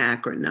come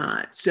back or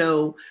not.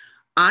 So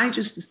I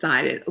just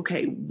decided,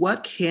 okay,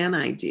 what can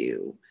I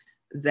do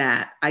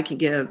that I can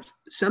give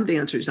some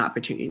dancers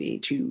opportunity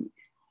to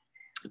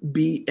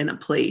be in a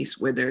place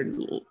where they're,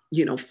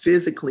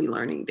 physically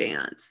learning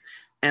dance,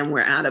 and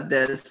we're out of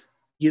this,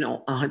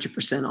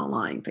 100%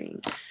 online thing.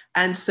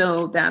 And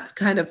so that's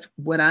kind of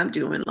what I'm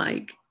doing.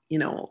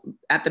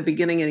 At the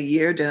beginning of the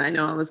year, did I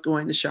know I was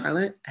going to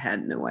Charlotte? I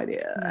had no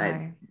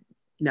idea.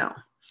 No.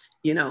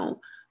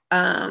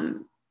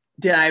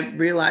 Did I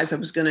realize I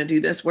was going to do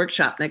this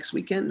workshop next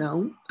weekend?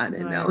 No, I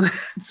didn't know that.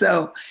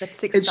 So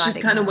that's exciting. It's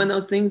just kind of one of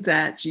those things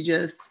that you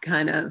just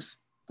kind of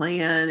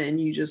plan and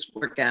you just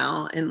work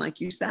out. And like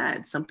you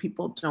said, some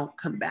people don't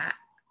come back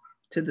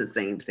to the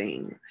same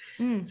thing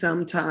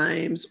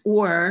sometimes,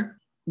 or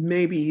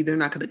maybe they're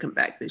not going to come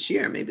back this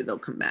year. Maybe they'll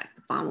come back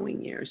the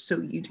following year. So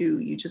you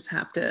just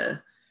have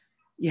to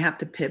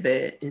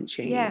pivot and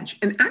change. Yeah.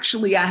 And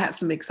actually I have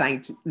some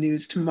exciting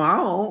news.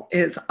 Tomorrow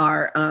is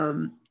our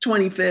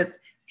 25th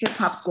Hip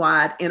Hop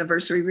Squad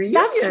anniversary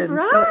reunion. That's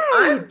right. So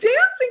I'm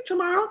dancing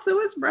tomorrow. So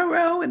is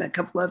Roro and a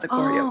couple other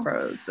choreo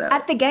pros. So.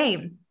 At the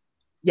game.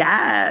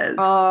 Yes.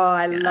 Oh,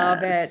 I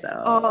love it.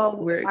 So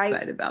we're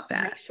excited about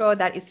that. Make sure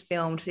that is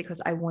filmed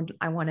because I want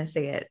to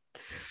see it.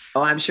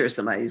 Oh, I'm sure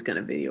somebody's going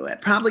to video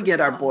it. Probably get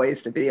our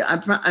boys to video.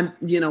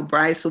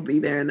 Bryce will be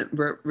there, and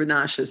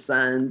Renasha's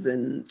sons,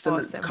 and some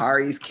of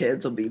Kari's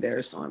kids will be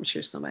there. So I'm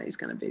sure somebody's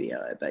going to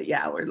video it. But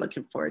yeah, we're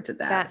looking forward to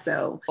that.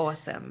 That's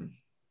awesome.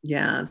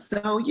 Yeah.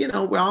 So,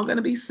 we're all going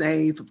to be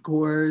safe, of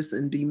course,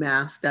 and be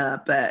masked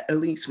up, but at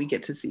least we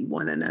get to see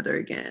one another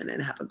again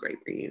and have a great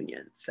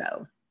reunion.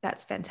 So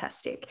that's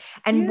fantastic.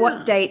 And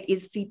what date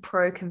is the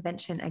Pro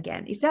convention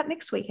again? Is that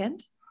next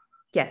weekend?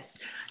 Yes.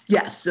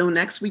 Yes. So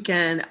next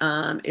weekend,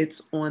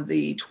 it's on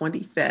the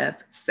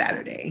 25th,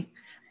 Saturday.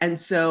 And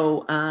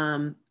so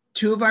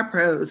 2 of our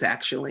pros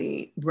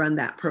actually run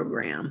that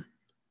program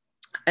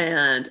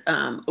and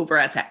over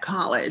at that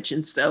college.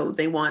 And so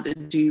they wanted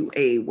to do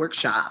a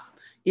workshop,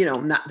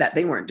 not that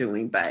they weren't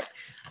doing, but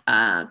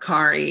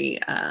Kari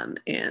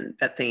and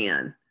Beth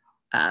Ann,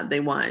 they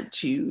wanted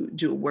to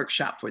do a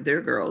workshop for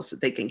their girls so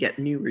they can get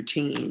new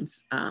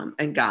routines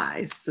and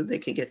guys so they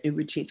can get new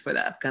routines for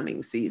the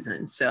upcoming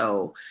season.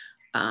 So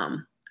I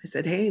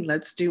said, hey,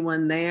 let's do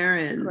one there.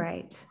 And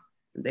great.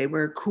 They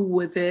were cool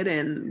with it.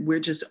 And we're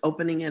just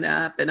opening it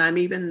up. And I'm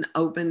even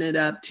opening it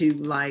up to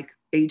like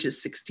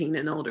ages 16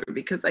 and older,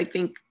 because I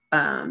think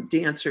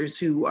dancers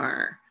who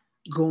are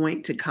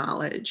going to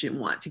college and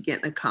want to get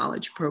in a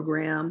college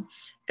program,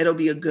 it'll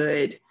be a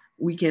good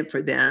weekend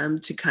for them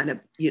to kind of,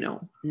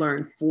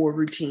 learn 4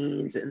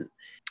 routines and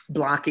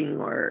blocking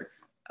or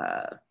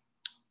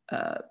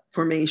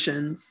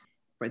formations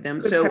for them.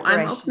 Good so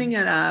I'm opening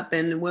it up,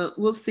 and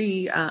we'll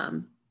see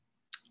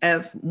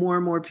if more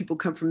and more people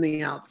come from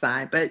the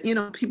outside, but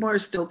people are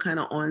still kind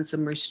of on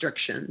some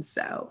restrictions.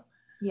 So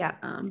yeah,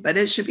 but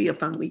it should be a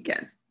fun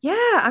weekend.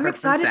 Yeah, I'm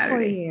excited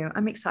for you.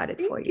 I'm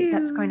excited for you.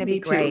 That's going to be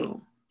great.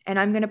 Too. And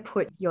I'm going to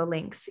put your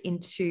links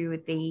into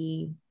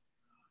the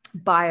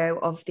bio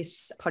of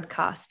this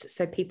podcast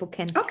so people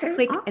can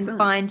click and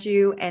find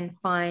you and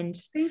find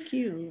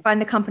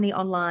the company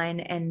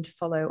online and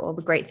follow all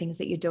the great things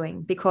that you're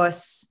doing,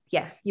 because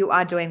you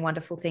are doing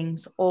wonderful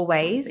things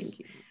always. Thank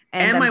you.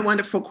 And my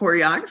wonderful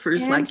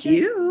choreographers like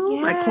you,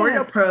 my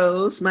choreo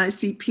pros, my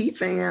CP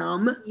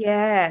fam.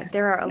 Yeah,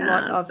 there are a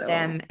lot of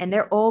them, and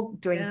they're all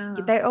doing,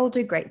 they all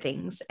do great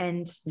things.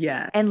 And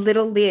and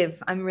Little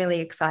Liv, I'm really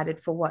excited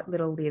for what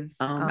Little Liv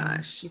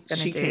she's going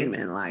to do. She came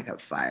in like a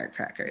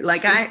firecracker.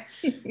 Like I've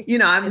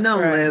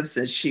known Liv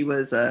since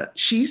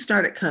she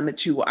started coming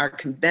to our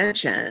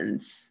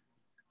conventions.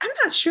 I'm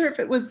not sure if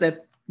it was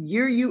the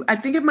year I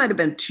think it might have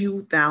been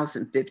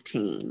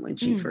 2015 when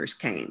she first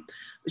came.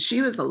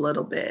 She was a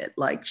little bit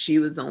like, she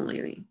was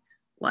only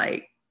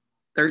like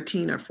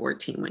 13 or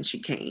 14 when she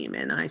came.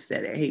 And I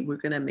said, hey, we're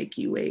going to make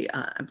you a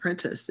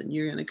apprentice, and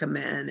you're going to come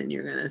in and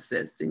you're going to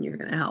assist and you're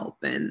going to help.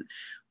 And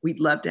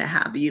we'd love to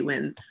have you.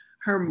 And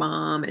her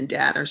mom and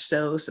dad are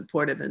so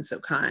supportive and so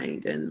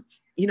kind. And,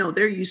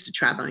 they're used to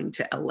traveling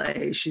to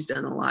LA. She's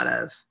done a lot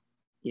of,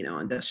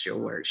 industrial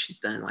work. She's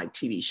done like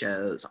TV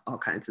shows, all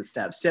kinds of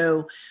stuff.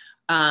 So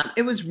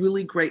it was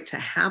really great to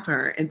have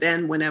her. And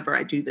then whenever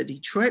I do the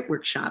Detroit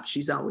workshop,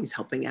 she's always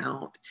helping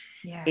out.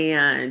 Yeah.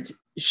 And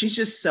she's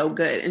just so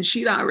good. And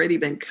she'd already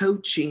been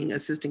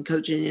assistant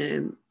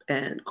coaching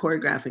and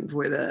choreographing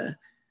for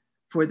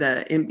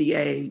the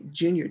NBA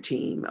junior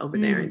team over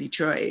there in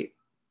Detroit.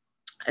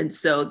 And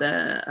so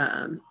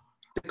the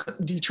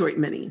Detroit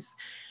Minis.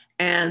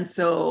 And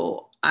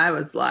so I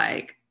was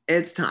like,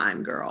 it's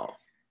time, girl.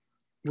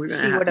 We're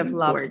going to have to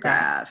choreograph.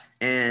 That.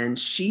 And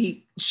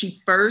she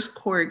first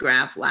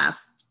choreographed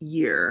last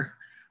year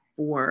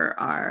for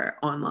our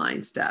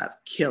online stuff,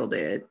 killed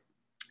it.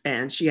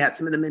 And she had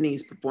some of the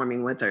minis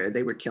performing with her.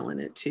 They were killing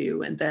it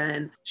too. And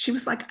then she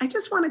was like, I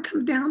just want to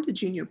come down to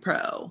Junior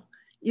Pro,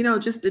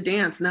 just to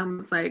dance. And I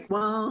was like,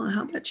 well,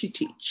 how about you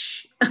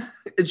teach?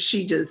 And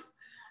she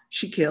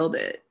killed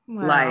it.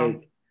 Wow.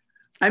 Like,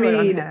 I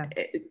mean,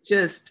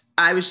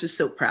 I was just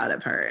so proud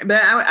of her.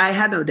 But I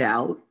had no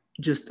doubt.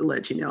 Just to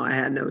let you know, I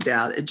had no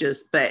doubt.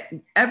 But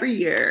every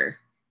year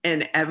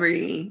and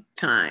every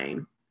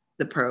time,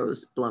 the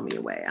pros blow me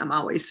away. I'm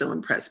always so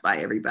impressed by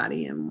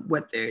everybody and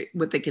what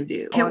they can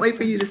do. Can't wait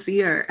for you to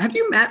see her. Have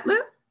you met Liv?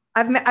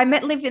 I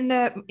met Liv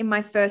in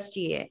my first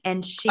year,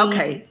 and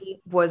she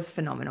was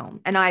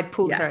phenomenal. And I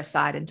pulled her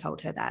aside and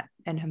told her that,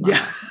 and her mom.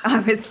 I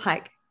was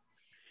like,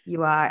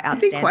 you are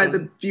outstanding. I think quite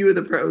a few of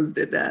the pros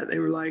did that. They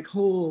were like,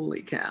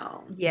 holy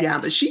cow. Yeah,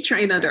 but she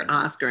trained under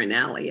Oscar and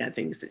Allie. I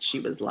think that she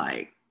was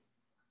like,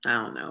 I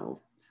don't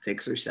know,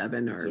 6 or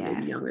 7 or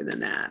maybe younger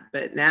than that.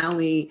 But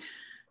Nally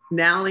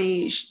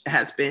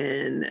has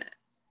been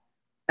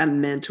a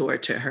mentor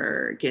to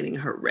her, getting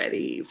her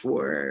ready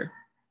for,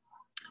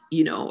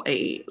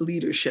 a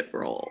leadership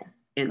role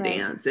in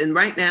dance. And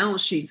right now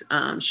she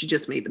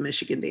just made the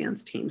Michigan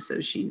dance team. So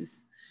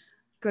she's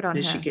good on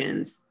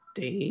Michigan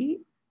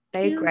State.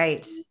 They're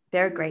great.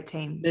 They're a great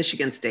team.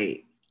 Michigan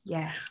State.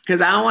 Yeah.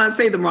 Because I don't want to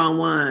say the wrong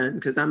one,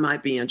 because I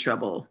might be in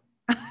trouble.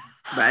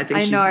 But I think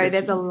I know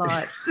there's a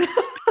lot.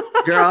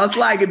 Girl, it's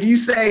like if you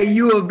say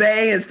U of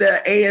A instead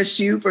of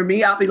ASU for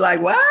me, I'll be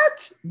like,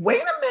 what?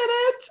 Wait a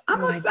minute.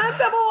 I'm a Sun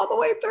Devil all the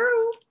way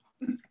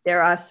through.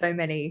 There are so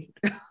many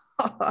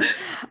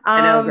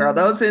I know, girl,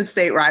 those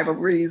in-state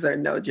rivalries are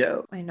no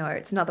joke. I know,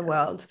 it's another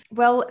world.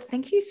 Well,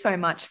 thank you so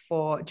much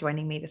for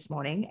joining me this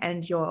morning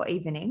and your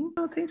evening.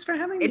 Oh, thanks for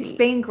having me. It's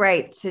been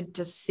great to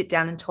just sit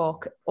down and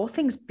talk all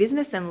things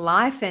business and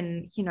life,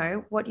 and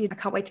I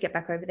can't wait to get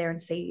back over there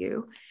and see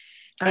you.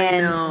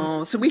 I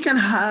know. So we can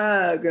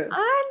hug.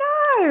 I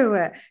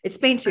know. It's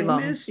been too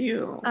long. I miss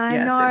you. I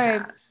yes, know.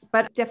 It has.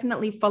 But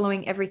definitely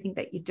following everything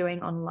that you're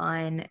doing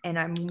online. And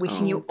I'm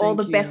wishing you all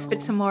the best for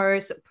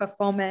tomorrow's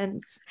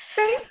performance.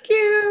 Thank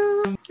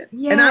you.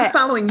 Yeah. And I'm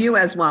following you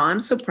as well. I'm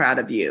so proud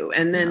of you.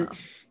 And then,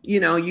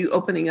 you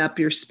opening up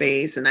your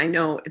space. And I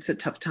know it's a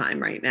tough time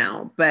right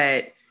now,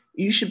 but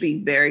you should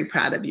be very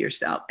proud of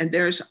yourself. And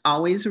there's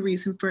always a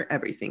reason for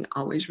everything.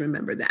 Always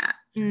remember that.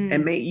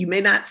 And you may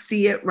not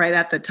see it right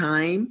at the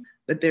time,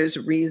 but there's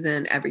a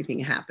reason everything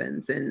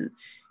happens. And,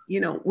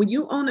 when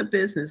you own a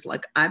business,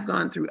 like I've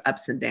gone through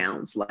ups and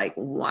downs, like,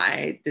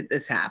 why did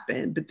this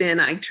happen? But then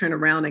I turn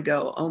around and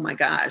go, oh my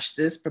gosh,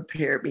 this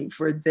prepared me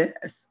for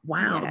this.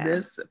 Wow,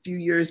 this a few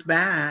years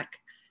back.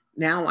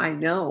 Now I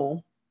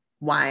know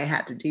why I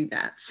had to do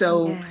that.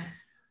 So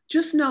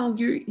just know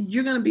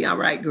you're going to be all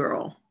right,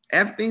 girl.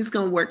 Everything's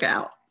going to work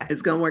out.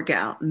 It's going to work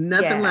out.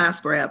 Nothing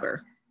lasts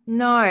forever.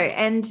 No,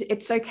 and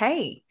it's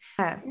okay.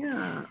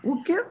 Yeah.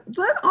 Well,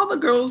 let all the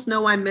girls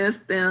know I miss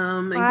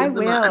them. And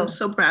give them I'm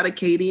so proud of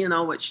Katie and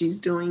all what she's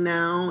doing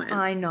now. And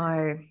I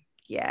know.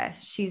 Yeah.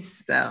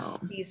 She's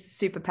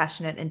super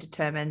passionate and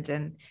determined,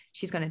 and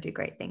she's going to do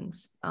great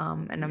things.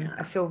 And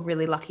I feel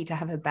really lucky to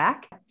have her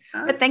back.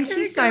 But thank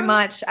you so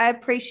much. I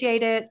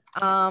appreciate it.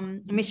 I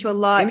miss you a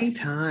lot.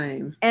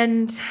 Anytime.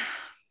 And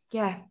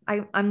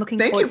I'm looking forward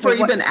to it. Thank you for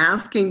even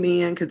asking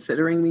me and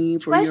considering me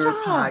for your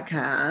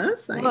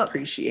podcast. I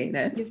appreciate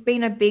it. You've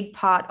been a big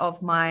part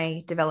of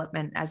my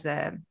development as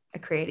a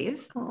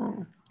creative.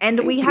 Oh,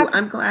 and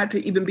I'm glad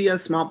to even be a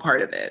small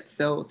part of it.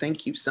 So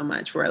thank you so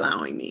much for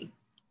allowing me.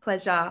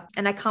 Pleasure.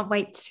 And I can't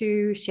wait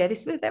to share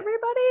this with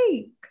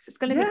everybody because it's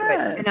going to be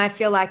good. And I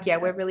feel like,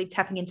 we're really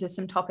tapping into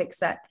some topics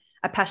that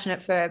are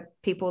passionate for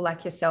people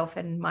like yourself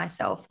and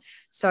myself.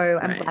 So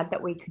I'm glad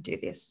that we could do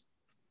this.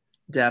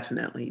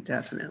 Definitely.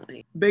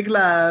 Big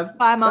love.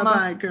 Bye, Mama.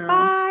 Bye-bye, girl.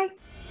 Bye.